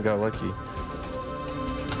she kind of got lucky.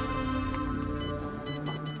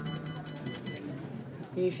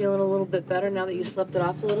 Are you feeling a little bit better now that you slept it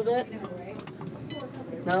off a little bit?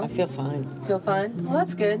 No? I feel fine. Feel fine? Well,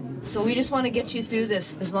 that's good. So we just want to get you through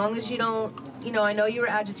this. As long as you don't, you know, I know you were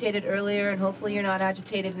agitated earlier, and hopefully you're not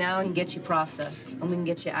agitated now, and get you processed. And we can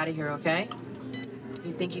get you out of here, okay?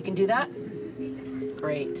 You think you can do that?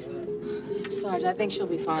 Great. Sarge, I think she'll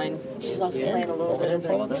be fine. She's also playing a little bit of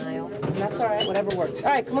denial. That's all right, whatever works.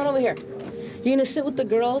 All right, come on over here. You're gonna sit with the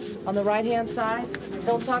girls on the right-hand side.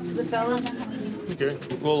 Don't talk to the fellas. Okay.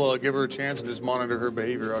 We'll give her a chance and just monitor her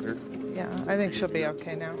behavior out here. Yeah, I think she'll be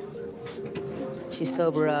okay now. She's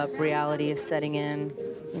sober up, reality is setting in,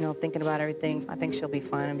 you know, thinking about everything. I think she'll be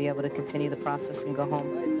fine and be able to continue the process and go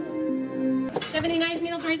home. Do you have any knives,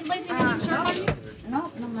 needles, razor blades, anything sharp on you?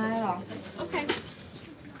 No, not at all. Okay.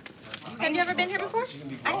 Have you ever been here before?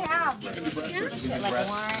 I have. Yeah? Shit, like a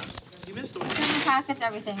warrant. Clean pockets,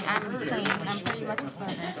 everything. I'm clean. I'm pretty much a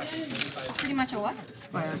square. Pretty much a what?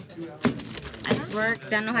 Square. I just work,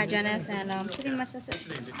 dental hygienist, and pretty much that's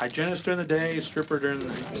it. Hygienist during the day, stripper during the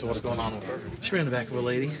night. So what's going on with her? She ran in the back of a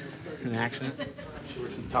lady in an accident. She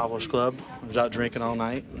works in the Toddler's Club. Was out drinking all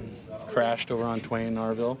night and crashed over on Twain in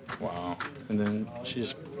Narville. Wow. And then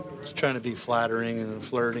she's trying to be flattering and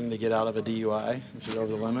flirting to get out of a DUI. She's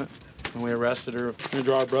over the limit. And we arrested her. We're going to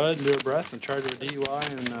draw her blood and do her breath and charge her with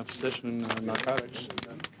DUI and possession of narcotics. Is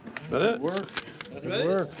that it? Good work. Good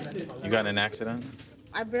work. You got in an accident?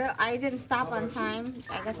 I didn't stop on time.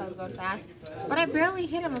 I guess I was going fast. But I barely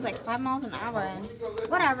hit him. It was like 5 miles an hour. And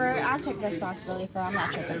whatever, I'll take the responsibility for it. I'm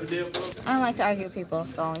not tripping. I don't like to argue with people,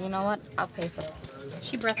 so you know what? I'll pay for it.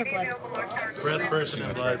 She breath or blood? Breath first and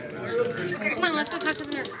then blood. Come on, let's go talk to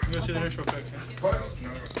the nurse. You go see the nurse real quick.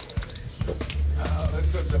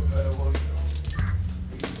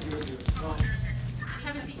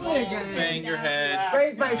 Bang your head.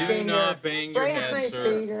 Break my Do finger. not bang your head,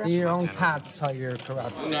 sir. Your own cops tell you you're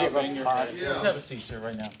corrupt. Do not bang your head. Let's have a seat, sir,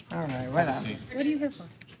 right now. All right, what up? What are you here for?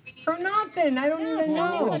 For nothing. I don't even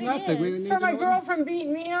know. It's nothing. We For my girlfriend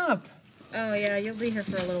beating me up. Oh, yeah, you'll be here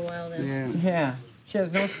for a little while then. Yeah. She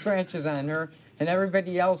has no scratches on her, and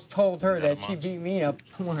everybody else told her that she beat me up.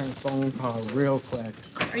 I'm on a phone call real quick.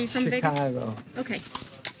 Are you from Chicago. Vegas? Okay.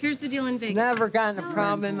 Here's the deal in Vegas. Never gotten a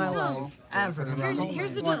problem in my life. Ever.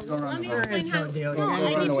 Here's the deal. Let me explain how. deal. No,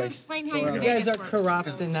 I need to explain how your You guys Vegas are works.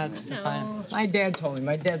 corrupt, and that's fine. My dad told me.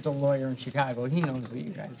 My dad's a lawyer in Chicago. He knows what you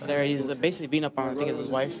guys are. There, he's basically beating up on, I think it's his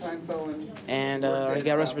wife, and he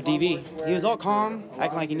got arrested for DV. He was all calm,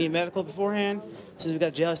 acting like he needed medical beforehand. Since we got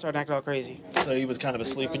to jail, he started acting all crazy. So he was kind of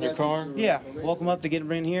asleep in your car? Yeah, woke him up to get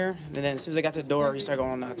him in here, and then as soon as I got to the door, he started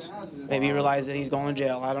going nuts. Maybe he realized that he's going to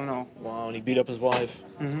jail, I don't know. Wow, and he beat up his wife.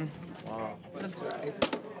 Mm-hmm. Wow.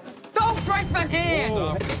 Don't break my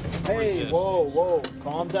hand! Hey, whoa.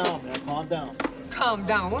 Calm down, man. Calm down. Calm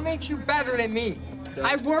down. What makes you better than me?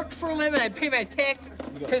 I work for a living. I pay my taxes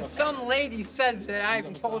because some lady says that I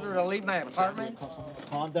haven't told her to leave my apartment.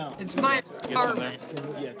 Calm down. It's my apartment.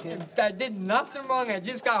 I did nothing wrong. I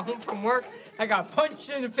just got home from work. I got punched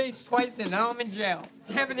in the face twice, and now I'm in jail.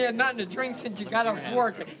 I haven't had nothing to drink since you got off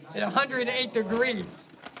work at 108 degrees.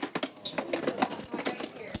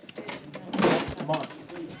 Come on.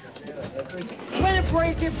 When it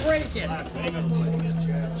break it, break it.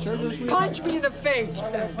 Punch me in the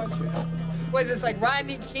face. Was this like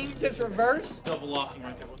Rodney King just reversed? Double locking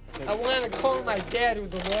right there. I want to call my dad,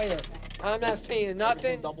 who's a lawyer. I'm not saying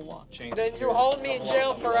nothing. Double lock. Change. Then you hold me in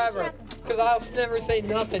jail forever, because I'll never say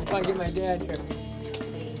nothing until I get my dad here.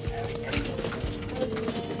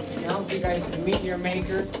 I hope you guys can meet your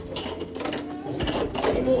maker.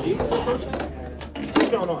 What's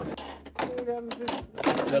going on?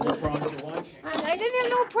 You had no problem with your wife? I didn't have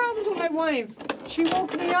no problems with my wife. She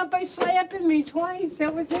woke me up by slapping me twice.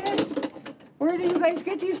 That was it. Where do you guys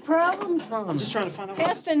get these problems from? I'm just trying to find out.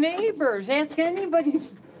 Ask the neighbors. Ask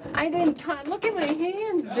anybody's. I didn't touch. Look at my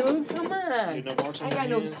hands, dude. Come on. You no marks on I your got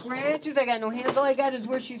no hands? scratches. I got no hands. All I got is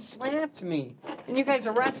where she slapped me. And you guys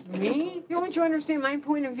arrest me? You want you to understand my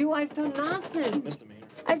point of view? I've done nothing. Misdemeanor.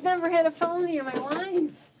 I've never had a felony in my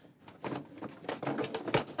life.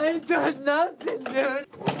 I've done nothing, dude.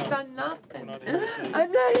 I've done nothing.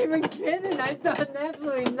 I'm not even kidding. I've done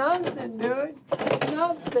absolutely nothing, dude.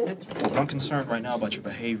 Nothing. I'm concerned right now about your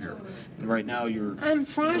behavior. And right now you're... I'm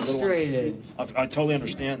frustrated. I totally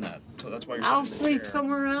understand that. So that's why you're I'll sitting in sleep the chair.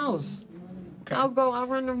 somewhere else. Okay. I'll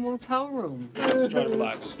run a motel room. Just try to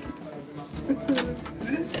relax.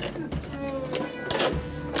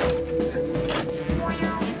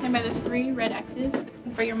 Stand by the 3 red X's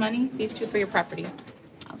for your money, these 2 for your property.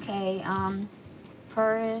 Okay,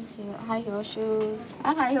 purse, high heel shoes. I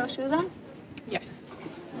have high heel shoes on? Yes.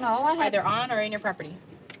 No, I had. Either on or in your property.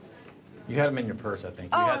 You had them in your purse, I think.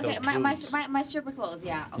 Oh, okay. My stripper clothes,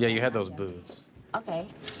 yeah. Okay. Yeah, you had those boots. Okay. Okay,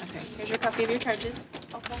 here's your copy of your charges.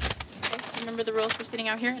 Okay. Remember the rules for sitting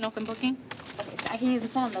out here in open booking? Okay. I can use the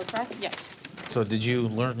phone though, correct? Yes. So did you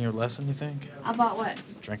learn your lesson, you think? About what?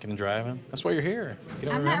 Drinking and driving? That's why you're here. You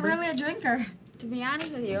don't I'm remember? not really a drinker, to be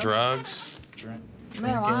honest with you. Drugs?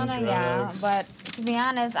 Marijuana, yeah, but to be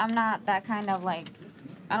honest, I'm not that kind of like,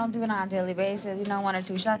 I don't do it on a daily basis, you know, 1 or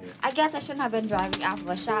 2 shots. I guess I shouldn't have been driving off of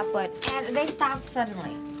a shot, and they stopped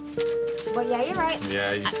suddenly. But yeah, you're right.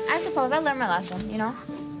 Yeah. I suppose I learned my lesson, you know?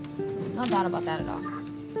 No doubt about that at all.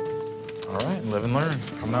 All right, live and learn.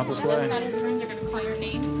 Coming out this way. Side of the room, they're gonna call your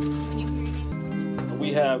name. When you hear your name.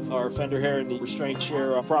 We have our offender here in the restraint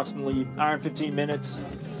chair, approximately hour and 15 minutes.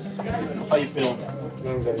 How you feeling?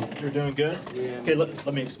 You're doing good? Yeah. Okay,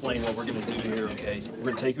 let me explain what we're gonna do here, okay? We're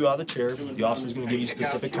gonna take you out of the chair. The officer's gonna give you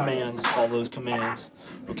specific commands, follow those commands,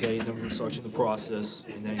 okay? Then we're gonna start you in the process,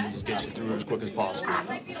 and then just get you through as quick as possible.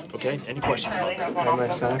 Okay? Any questions about that? How my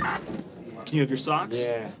socks? Can you have your socks?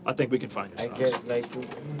 Yeah. I think we can find your I socks. get like,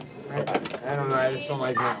 I don't know, I just don't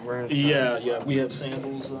like not wearing socks. Yeah, we have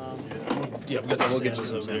sandals. Yeah, we got those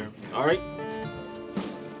sandals over there. All right.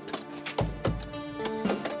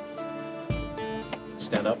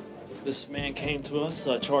 Stand up. This man came to us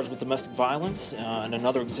charged with domestic violence and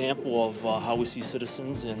another example of how we see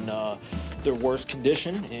citizens in their worst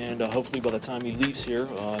condition. And hopefully by the time he leaves here,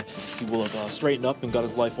 he will have straightened up and got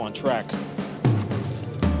his life on track.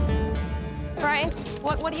 Brian,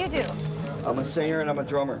 what do you do? I'm a singer and I'm a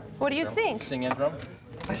drummer. What do you sing? Sing and drum?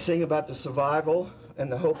 I sing about the survival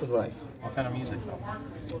and the hope in life. What kind of music?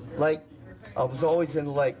 Like, I was always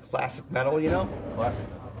into like classic metal, you know? Classic.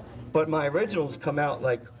 But my originals come out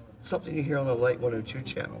like something you hear on the Light 102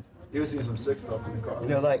 channel. You was seeing some sick stuff in the car. You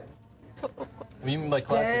know, like, What do you mean by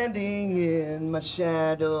classic? standing in my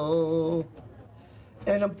shadow,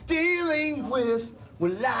 and I'm dealing with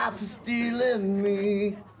what life is stealing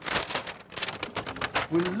me.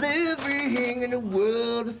 We're living in a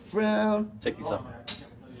world of frown. Take these off.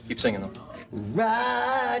 Keep singing them.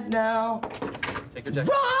 Right now. Take your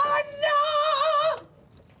jacket. Right now.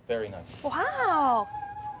 Very nice. Wow.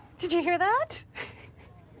 Did you hear that?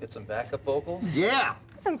 Get some backup vocals. Yeah.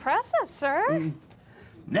 That's impressive, sir.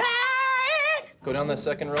 Go down that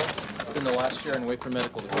second row, sit in the last chair, and wait for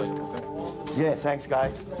medical to call you, okay? Yeah, thanks,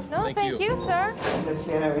 guys. No, thank you, sir. I'm gonna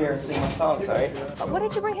stand over here and sing my songs, all right? What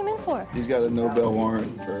did you bring him in for? He's got a no bail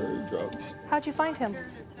warrant for drugs. How'd you find him?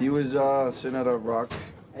 He was sitting at a rock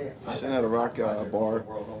bar,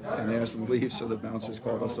 and they asked him to leave, so the bouncers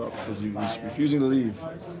called us up because he was refusing to leave.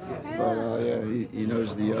 But yeah, he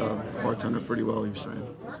knows the bartender pretty well, he was saying.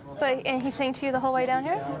 And he sang to you the whole way down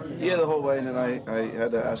here? Yeah, the whole way, and then I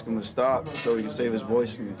had to ask him to stop so he could save his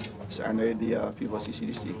voice and serenade the people at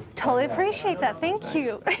CCDC. Totally appreciate that. Thank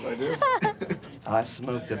you. I do. I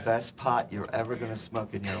smoked the best pot you're ever gonna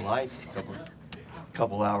smoke in your life a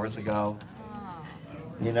couple hours ago.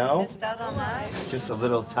 You know? Missed out on that? Just a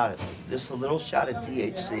little shot of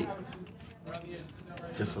THC.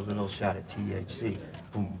 Just a little shot of THC.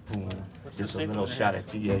 Boom, boom. Just a little shot of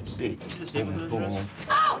THC. Boom, boom.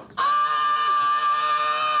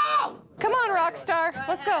 Come on, rock star.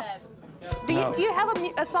 Let's go. Do you have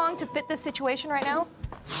a song to fit this situation right now?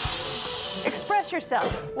 Express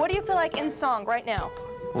yourself. What do you feel like in song right now?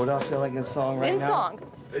 What do I feel like in song right now? In song.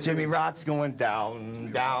 Jimmy Rock's going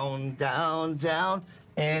down, down, down, down,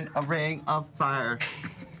 in a ring of fire.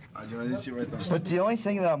 But the only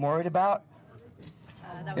thing that I'm worried about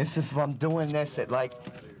is if I'm doing this at like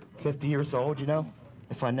 50 years old, you know?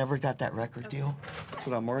 If I never got that record deal, that's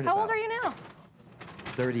what I'm worried about. How old are you now?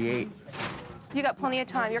 38. You got plenty of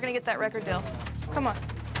time. You're gonna get that record deal. Come on.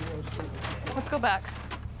 Let's go back.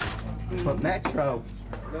 But Metro.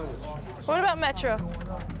 What about Metro?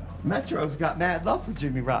 Metro's got mad love for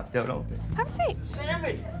Jimmy Rock, don't they? Have a seat.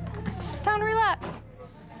 Sammy. Time to relax.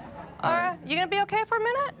 All right. You gonna be okay for a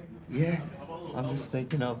minute? Yeah. I'm just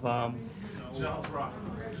thinking of my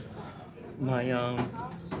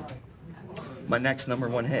next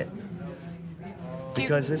 #1 hit.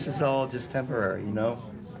 Because this is all just temporary, you know?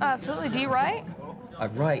 Absolutely. Do you write? I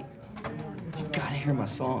write. You gotta hear my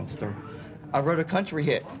songs. I wrote a country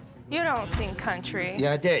hit. You don't sing country.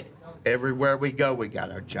 Yeah, I did. Everywhere we go, we got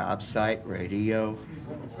our job site radio.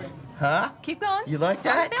 Huh? Keep going. You like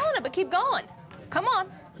that? I'm feeling it, but keep going. Come on.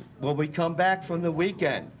 Well, we come back from the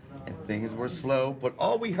weekend, and things were slow, but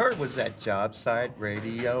all we heard was that job site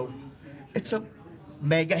radio. It's a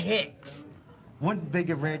mega hit. Wouldn't Big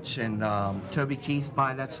and Rich and Toby Keith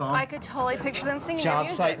buy that song? I could totally picture them singing their Job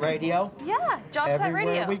music. site radio? Yeah, job site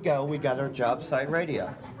radio. Everywhere we go, we got our job site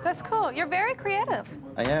radio. That's cool. You're very creative.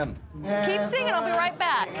 I am. Keep singing. I'll be right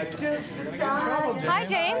back. Hi,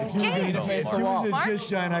 James. James. Mark. Mark. Just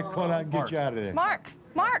shine, I call out and get you out of there. Mark.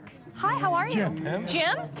 Hi, how are you? Jim.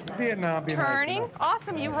 Jim? Vietnam. Turning.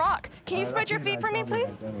 Awesome, you rock. Can you spread your feet for me,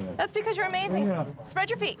 please? That's because you're amazing. Spread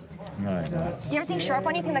your feet. You ever think sharp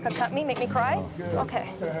on anything that could cut me, make me cry? Okay.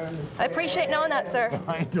 I appreciate knowing that, sir.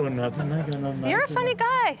 I ain't doing nothing. I ain't doing nothing. You're a funny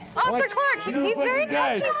guy. Officer Clark, he's very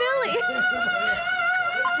touchy-feely.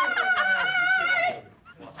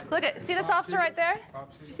 Look at, see this officer right there?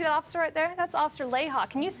 You see that officer right there? That's Officer Layhawk.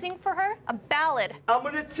 Can you sing for her? A ballad. I'm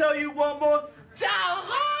gonna tell you one more.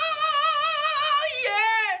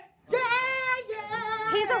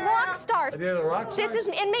 He's a rock star. They're the rock stars? This is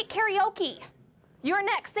inmate karaoke. You're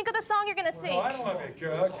next. Think of the song you're gonna sing. No, I don't want to be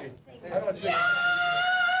karaoke. I don't think...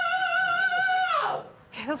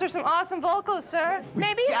 Okay, those are some awesome vocals, sir.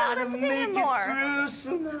 Maybe you should listen to him more. How does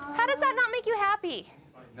that not make you happy?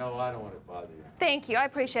 No, I don't want to bother you. Thank you. I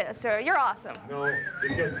appreciate it, sir. You're awesome. No,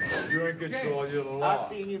 because you're in control. You're the law.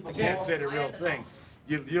 I can't say the real thing.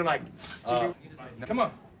 You're like, come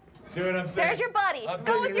on. See what I'm saying? There's your buddy.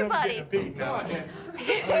 Go with your buddy.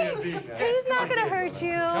 He's not gonna hurt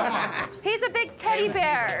you. He's a big teddy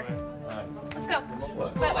bear. Let's go.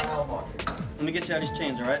 That way. Let me get you out these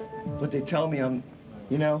chains, all right? But they tell me I'm,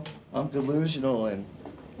 I'm delusional and,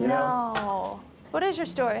 No. What is your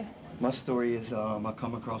story? My story is I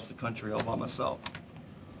come across the country all by myself,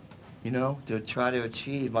 to try to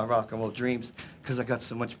achieve my rock and roll dreams because I got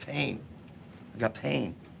so much pain. I got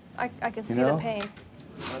pain. I can see the pain.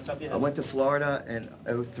 I went to Florida in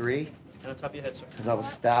 '03 On top of your head, sir. because I was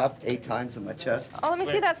stabbed 8 times in my chest. Oh, let me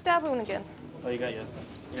see that stab wound again. Oh, you got you.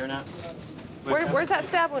 You're not. Where's that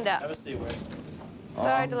stab wound at? Have a seat, where?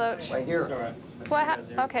 Sorry, Deloach. Right here. It's all right.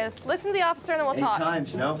 Okay, listen to the officer and then we'll 8 talk.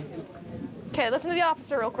 times, Okay, listen to the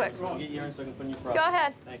officer real quick. Get you in so I can put in your Go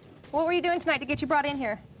ahead. Thank you. What were you doing tonight to get you brought in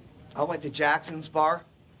here? I went to Jackson's bar,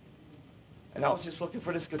 and I was just looking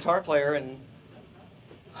for this guitar player, and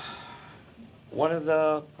one of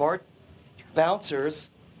the bar bouncers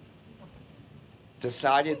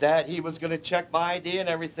decided that he was going to check my ID and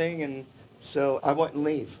everything, and so I wouldn't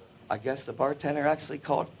leave. I guess the bartender actually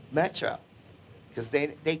called Metro, because they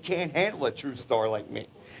can't handle a true star like me.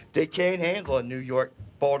 They can't handle a New York,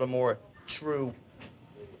 Baltimore, true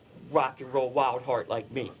rock and roll wild heart like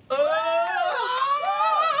me. All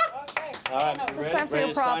right, It's time for your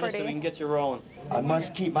ready to sign it property. so we can get you rolling. I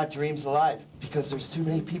must keep my dreams alive because there's too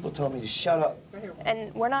many people telling me to shut up.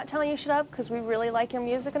 And we're not telling you shut up because we really like your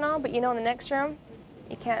music and all, but in the next room,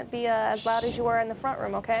 you can't be as loud as you were in the front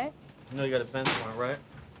room, okay? You know you got a bench one, right?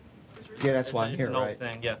 Yeah, that's why I'm It's here, an old right?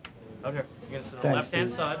 thing, yeah. Out here. You're gonna sit on the Thanks, left-hand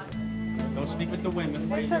dude. side. Don't speak with the women.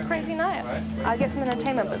 It's a crazy night. I'll get some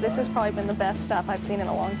entertainment, but this has probably been the best stuff I've seen in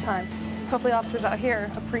a long time. Hopefully officers out here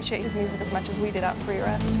appreciate his music as much as we did out in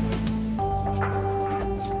pre-arrest.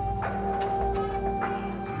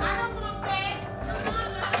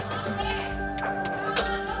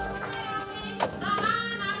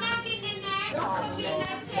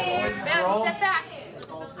 Ma'am, step back.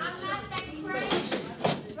 Don't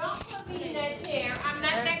put me in that chair. I'm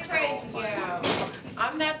not that crazy, girl.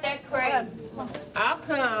 I'm not that crazy. I'll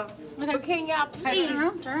come. But can y'all please?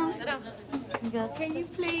 Sit down. Can you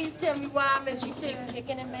please tell me why I'm in the chair?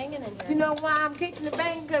 Kicking and banging in here. You know why I'm kicking and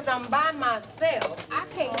banging? Because I'm by myself. I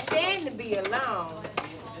can't stand to be alone.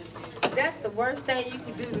 That's the worst thing you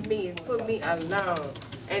can do to me is put me alone.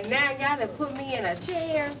 And now y'all done put me in a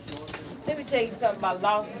chair. Let me tell you something about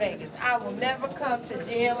Las Vegas. I will never come to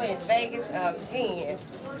jail in Vegas again.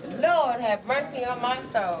 Lord have mercy on my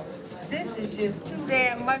soul. This is just too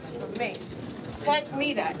damn much for me. Take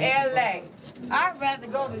me to L.A. I'd rather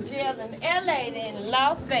go to jail in L.A. than in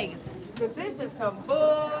Las Vegas. Because this is some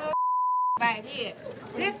bull right here.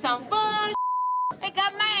 This some bull. They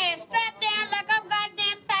got my ass strapped down like I'm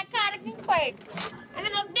goddamn psychotic and crazy. And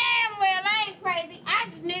they know damn well I ain't crazy. I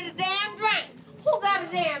just need a damn drink. Who got a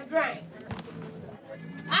damn drink?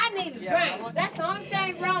 I need a drink. That's the only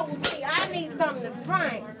thing wrong with me. I need something to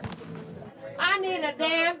drink. I need a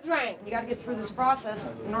damn drink. You gotta get through this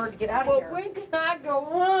process in order to get out of here. Well, when can I go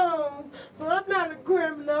home? Well, I'm not a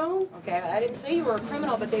criminal. Okay, I didn't say you were a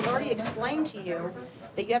criminal, but they've already explained to you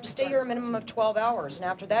that you have to stay here a minimum of 12 hours, and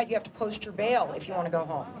after that, you have to post your bail if you want to go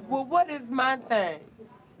home. Well, what is my thing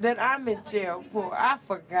that I'm in jail for? I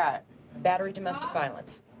forgot. Battery, domestic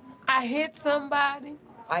violence. I hit somebody?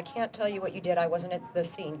 I can't tell you what you did. I wasn't at the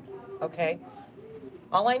scene, okay?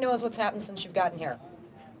 All I know is what's happened since you've gotten here.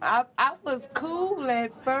 I was cool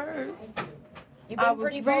at first. You've been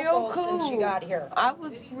pretty vocal since you got here. I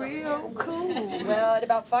was real cool. Well, at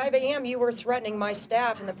about 5 a.m., you were threatening my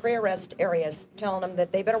staff in the pre-arrest areas, telling them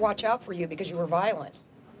that they better watch out for you because you were violent.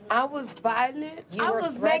 I was violent? I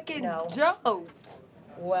was making jokes.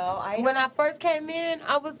 Well, When I first came in,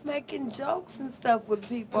 I was making jokes and stuff with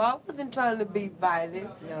people. I wasn't trying to be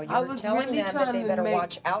violent. No, you I were was telling really them that trying they to better make...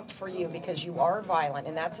 watch out for you because you are violent,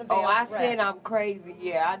 and that's a veiled Oh, I threat. said I'm crazy.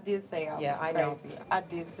 Yeah, I did say I was Yeah, I know. crazy. I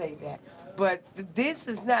did say that. But this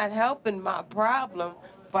is not helping my problem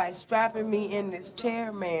by strapping me in this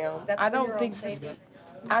chair, ma'am. That's I for don't your own think safety.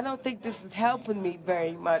 I don't think this is helping me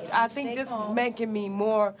very much. I think stay this is calm. making me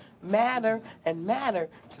more madder and madder.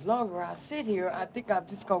 The longer I sit here, I think I'm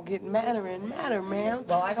just gonna get madder and madder, ma'am.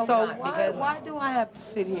 Well, I hope so not, why, because- why do I have to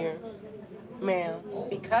sit here, ma'am?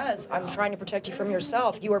 Because I'm trying to protect you from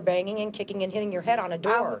yourself. You are banging and kicking and hitting your head on a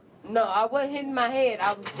door. No, I wasn't hitting my head.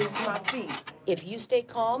 I was hitting my feet. If you stay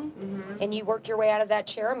calm and you work your way out of that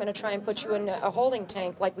chair, I'm going to try and put you in a holding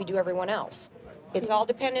tank like we do everyone else. It's all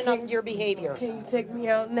dependent on your behavior. Can you take me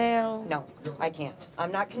out now? No, I can't.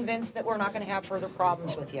 I'm not convinced that we're not going to have further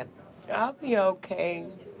problems with you. I'll be okay.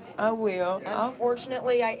 I will.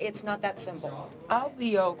 Unfortunately, it's not that simple. I'll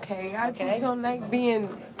be okay. I just don't like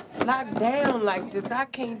being locked down like this. I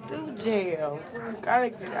can't do jail. Gotta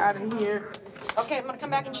get out of here. Okay, I'm going to come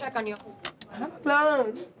back and check on you. How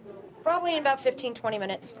long? Probably in about 15, 20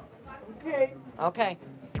 minutes. Okay. Okay.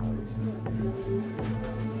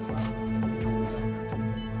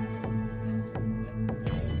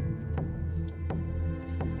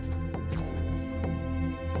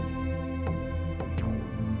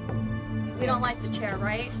 You don't like the chair,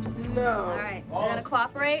 right? No. All right. You gonna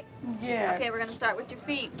cooperate? Yeah. Okay, we're gonna start with your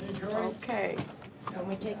feet. Okay. When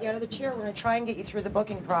we take you out of the chair, we're going to try and get you through the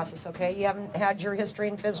booking process, okay? You haven't had your history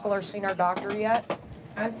and physical or seen our doctor yet?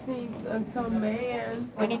 I've seen some man.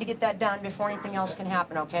 We need to get that done before anything else can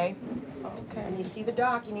happen, okay? Okay. When you see the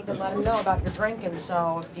doc, you need to let him know about your drinking,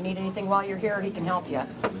 so if you need anything while you're here, he can help you.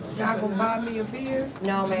 Y'all gonna buy me a beer?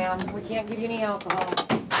 No, ma'am. We can't give you any alcohol.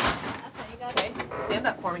 Okay, Stand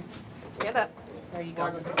up for me. Stand up. There you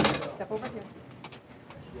go. Step over here.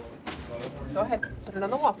 Go ahead. Put it on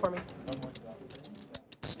the wall for me.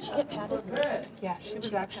 Did she get patted? Yeah, she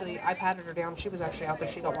was actually, I patted her down. She was actually out there.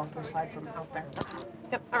 She got walked aside from out there.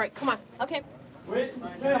 Yep. All right, come on. Okay.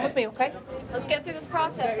 Come with me, okay? Let's get through this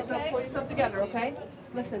process, Pull okay? yourself together, okay?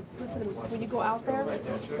 Listen. When you go out there,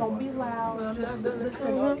 don't be loud. Just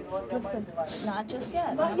listen. Not just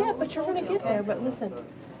yet. Not yet, but you're gonna get there. But listen,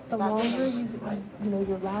 the longer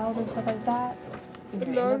you're loud and stuff like that. The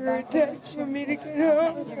longer it takes for me to get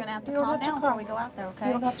home. You're gonna have to calm down before we go out there, okay?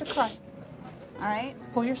 You don't have to cry. All right.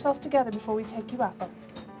 Pull yourself together before we take you out there.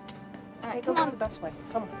 All right, Make come it on. the best way.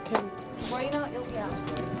 Come on. Before you know it, you'll be out.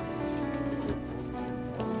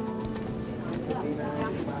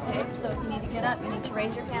 Okay, so if you need to get up, you need to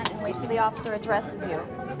raise your hand and wait till the officer addresses you,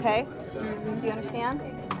 okay? Do you understand?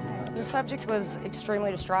 The subject was extremely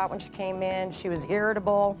distraught when she came in. She was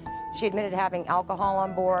irritable. She admitted having alcohol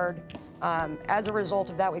on board. As a result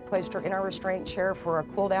of that, we placed her in a restraint chair for a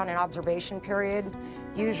cool down and observation period.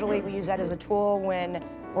 Usually we use that as a tool when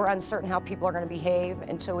we're uncertain how people are going to behave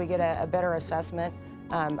until we get a better assessment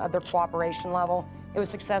of their cooperation level. It was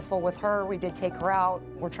successful with her. We did take her out.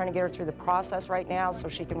 We're trying to get her through the process right now so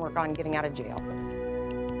she can work on getting out of jail.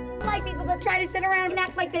 Like people that try to sit around and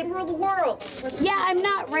act like they rule the world. Yeah, I'm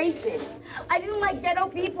not racist. I didn't like ghetto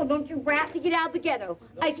people. Don't you rap to get out of the ghetto.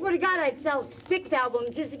 I swear to God, I'd sell 6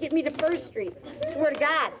 albums just to get me to First Street. Swear to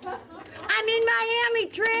God. I'm in Miami,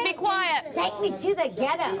 Trish. Be quiet. Take me to the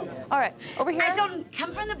ghetto. All right, over here. I don't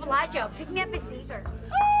come from the Bellagio. Pick me up at Caesar.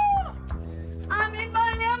 I'm in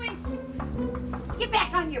Miami. Get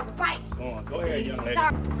back on your bike. Go on, go ahead, young lady.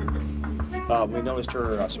 Sorry. We noticed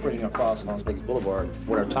her sprinting across Las Vegas Boulevard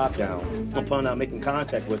with her top down. Upon making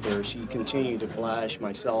contact with her, she continued to flash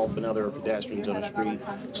myself and other pedestrians on the street.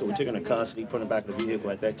 So we took her into custody, put her back in the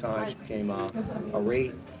vehicle. At that time, she became a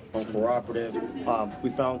rape, uncooperative. We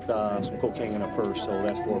found some cocaine in her purse, so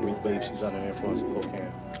that's where we believe she's under the influence of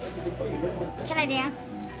cocaine. Can I dance?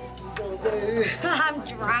 I'm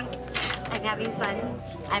drunk. I'm having fun.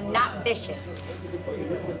 I'm not vicious.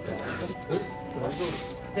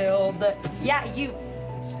 Still the... Yeah, you.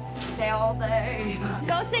 Still the...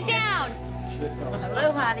 Go sit down.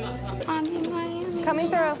 Hello, honey. I'm in Miami. Coming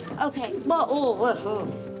through. Okay. Whoa.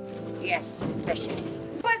 Yes, vicious.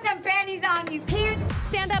 Put some panties on, you pants.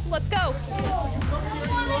 Stand up. Let's go.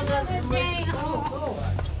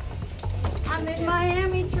 I'm in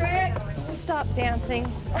Miami, Trick. Stop dancing.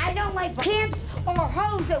 I don't like pimps or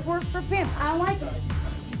hoes that work for pimps. I don't like them.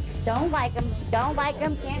 Don't like them. Don't like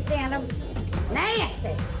them. Can't stand them.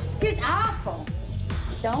 Nasty. Just awful.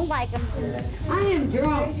 Don't like them. I am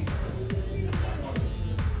drunk.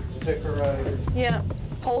 Take her out of here. Yeah.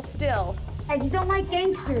 Hold still. I just don't like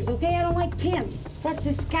gangsters, okay? I don't like pimps. That's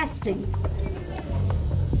disgusting.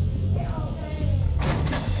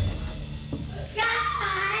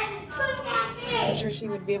 sure she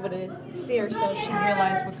would be able to see herself. She'd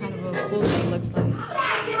realize what kind of a fool she looks like.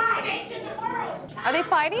 Are they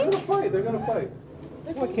fighting? They're gonna fight. They're gonna fight.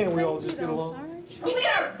 Why can't we all just get along? Look at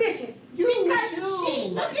her fishes. Because she,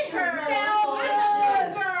 look at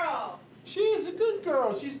her. Good girl. She is a good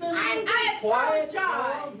girl. She's been quiet.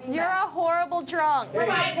 You're a horrible drunk.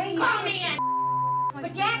 Right, call me in.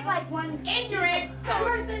 But you act like one ignorant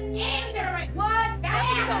person. Ignorant. What? That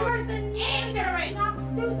person ignorant. Talk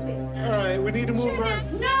stupid. All right, we need to move her.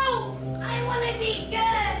 No, I want to be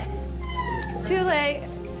good. Too late.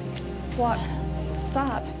 Walk.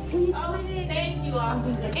 Stop. Oh, thank you,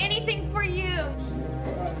 officer. Anything for you.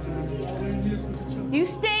 You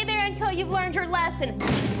stay there until you've learned your lesson.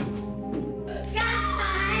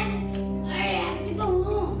 I have to go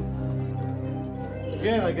home.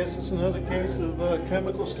 Again, I guess it's another case of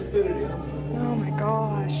chemical stupidity. Oh my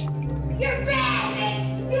gosh. You're bad,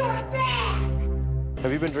 bitch. You're bad.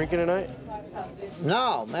 Have you been drinking tonight?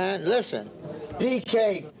 No, man, listen.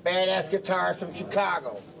 DK, badass guitarist from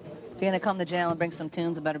Chicago. If you're gonna come to jail and bring some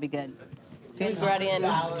tunes, it better be good. We brought in,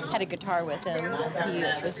 had a guitar with him. He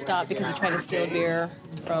was stopped because he tried to steal beer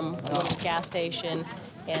from a gas station,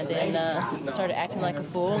 and then started acting like a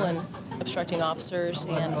fool and obstructing officers,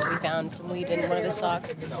 and we found some weed in one of his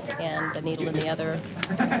socks and a needle in the other.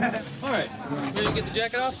 All right, ready to get the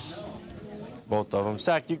jacket off? Both of them.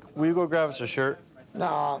 Zach, will you go grab us a shirt?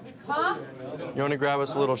 No. Huh? You want to grab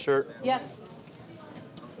us a little shirt? Yes.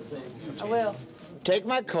 I will. Take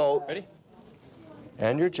my coat. Ready?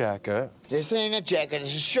 And your jacket. This ain't a jacket,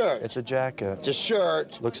 it's a shirt. It's a jacket. It's a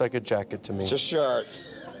shirt. Looks like a jacket to me. It's a shirt.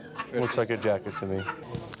 Looks like a jacket to me.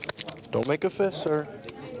 Don't make a fist, sir.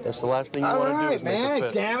 That's the last thing you want to do is make a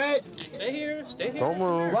fist. Damn it. Stay here, stay here. Don't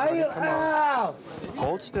move. Why you out?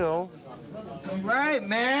 Hold still. All right,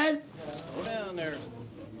 man. Go down there.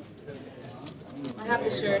 I have the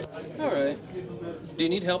shirt. All right. Do you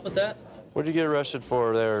need help with that? What'd you get arrested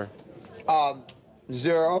for there?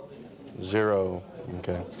 0. 0.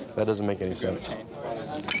 Okay. That doesn't make any sense.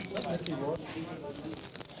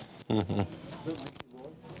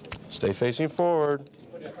 Stay facing forward.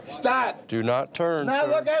 Stop. Do not turn, Now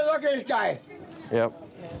sir. look at this guy. Yep.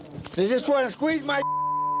 Does this want to squeeze my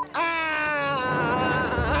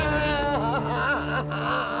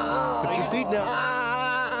Put your feet down.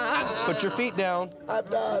 Put your feet down. I'm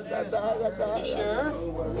done. You sure?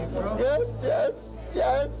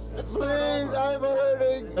 Yes. Please, I'm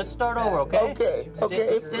hurting. Let's start over, okay?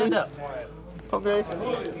 Okay. Stand up. Okay.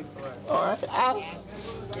 All right. Ow.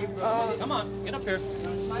 Come on, get up here.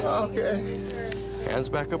 Okay. Hands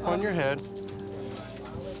back up on your head.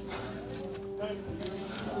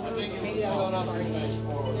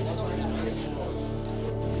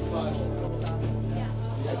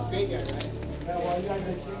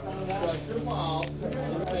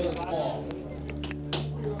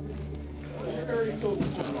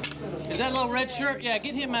 Is that little red shirt? Yeah,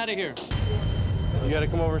 get him out of here. You got to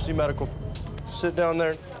come over and see medical. Sit down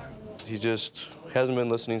there. He just hasn't been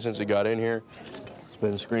listening since he got in here. He's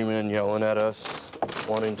been screaming and yelling at us,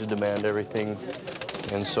 wanting to demand everything.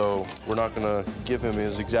 And so we're not going to give him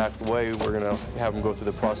his exact way. We're going to have him go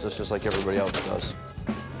through the process just like everybody else does.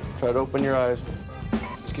 Try to open your eyes.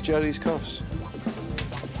 Let's get you out of these cuffs.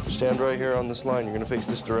 Stand right here on this line. You're going to face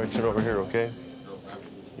this direction over here, okay?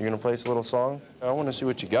 You're going to play us a little song? I want to see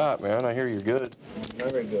what you got, man. I hear you're good.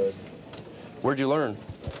 Very good. Where'd you learn?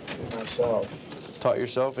 Myself. Taught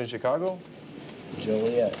yourself in Chicago?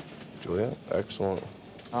 Juliet. Juliet? Excellent.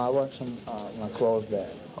 I want some my clothes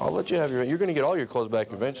back. I'll let you have your... You're going to get all your clothes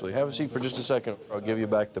back eventually. Have a seat for just a second. I'll give you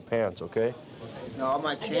back the pants, okay? No, all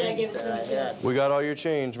my change that I had. We got all your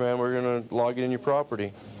change, man. We're going to log it in your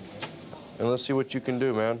property. And let's see what you can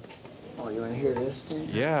do, man. Oh, you want to hear this thing?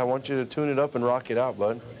 Yeah, I want you to tune it up and rock it out,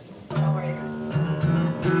 bud. How are you?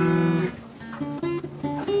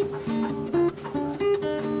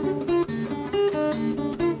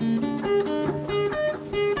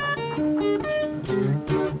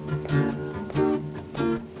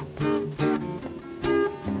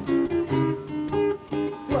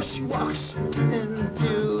 Well, she walks in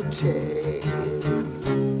beauty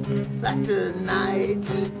like the night.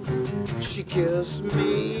 She gives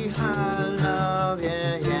me her love,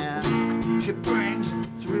 yeah. She brings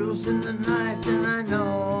thrills in the night, and I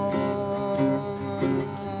know.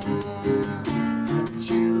 And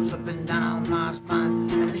chills up and down my spine,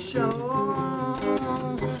 and it shows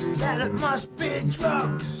that it must be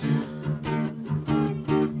drugs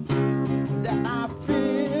that I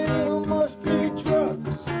feel must be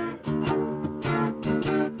drugs.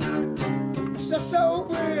 So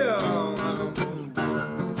real.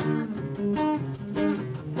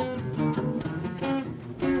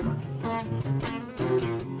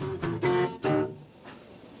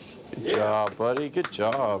 job, buddy. Good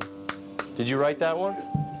job. Did you write that one?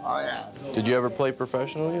 Oh, yeah. Did you ever play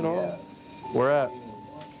professionally at all? Yeah. Where at?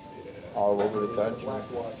 All over the country.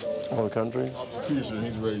 All the country? He's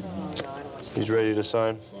ready. He's ready to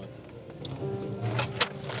sign?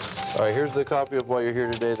 All right, here's the copy of why you're here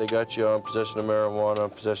today. They got you on possession of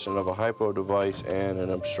marijuana, possession of a hypo device, and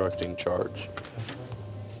an obstructing charge.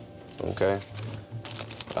 Okay?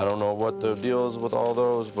 I don't know what the deal is with all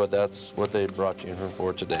those, but that's what they brought you in here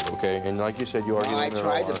for today, okay? And like you said, you are getting marijuana.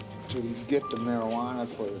 I tried to get the marijuana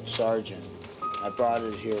for the sergeant. I brought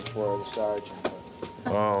it here for the sergeant.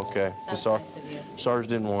 Oh, okay. The Sarge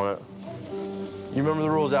didn't want it. You remember the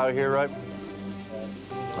rules out here, right?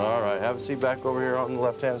 All right, have a seat back over here on the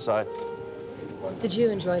left-hand side. Did you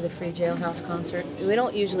enjoy the free jailhouse concert? We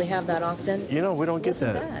don't usually have that often. You know, we don't get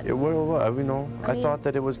that. Bad. You know, I thought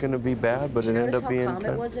that it was going to be bad, but it ended up being. How calm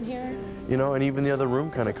it was in here? You know, and even the other room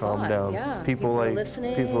kind of calmed down. Yeah. People are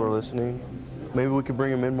listening. People are listening. Maybe we could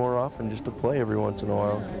bring them in more often just to play every once in a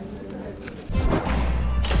while.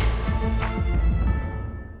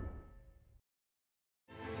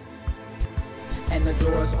 And the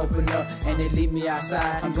doors open up and they leave me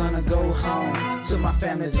outside. I'm gonna go home to my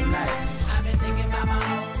family tonight. I've been thinking about my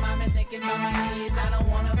home, I've been thinking about my kids. I don't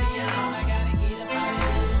wanna be alone, I gotta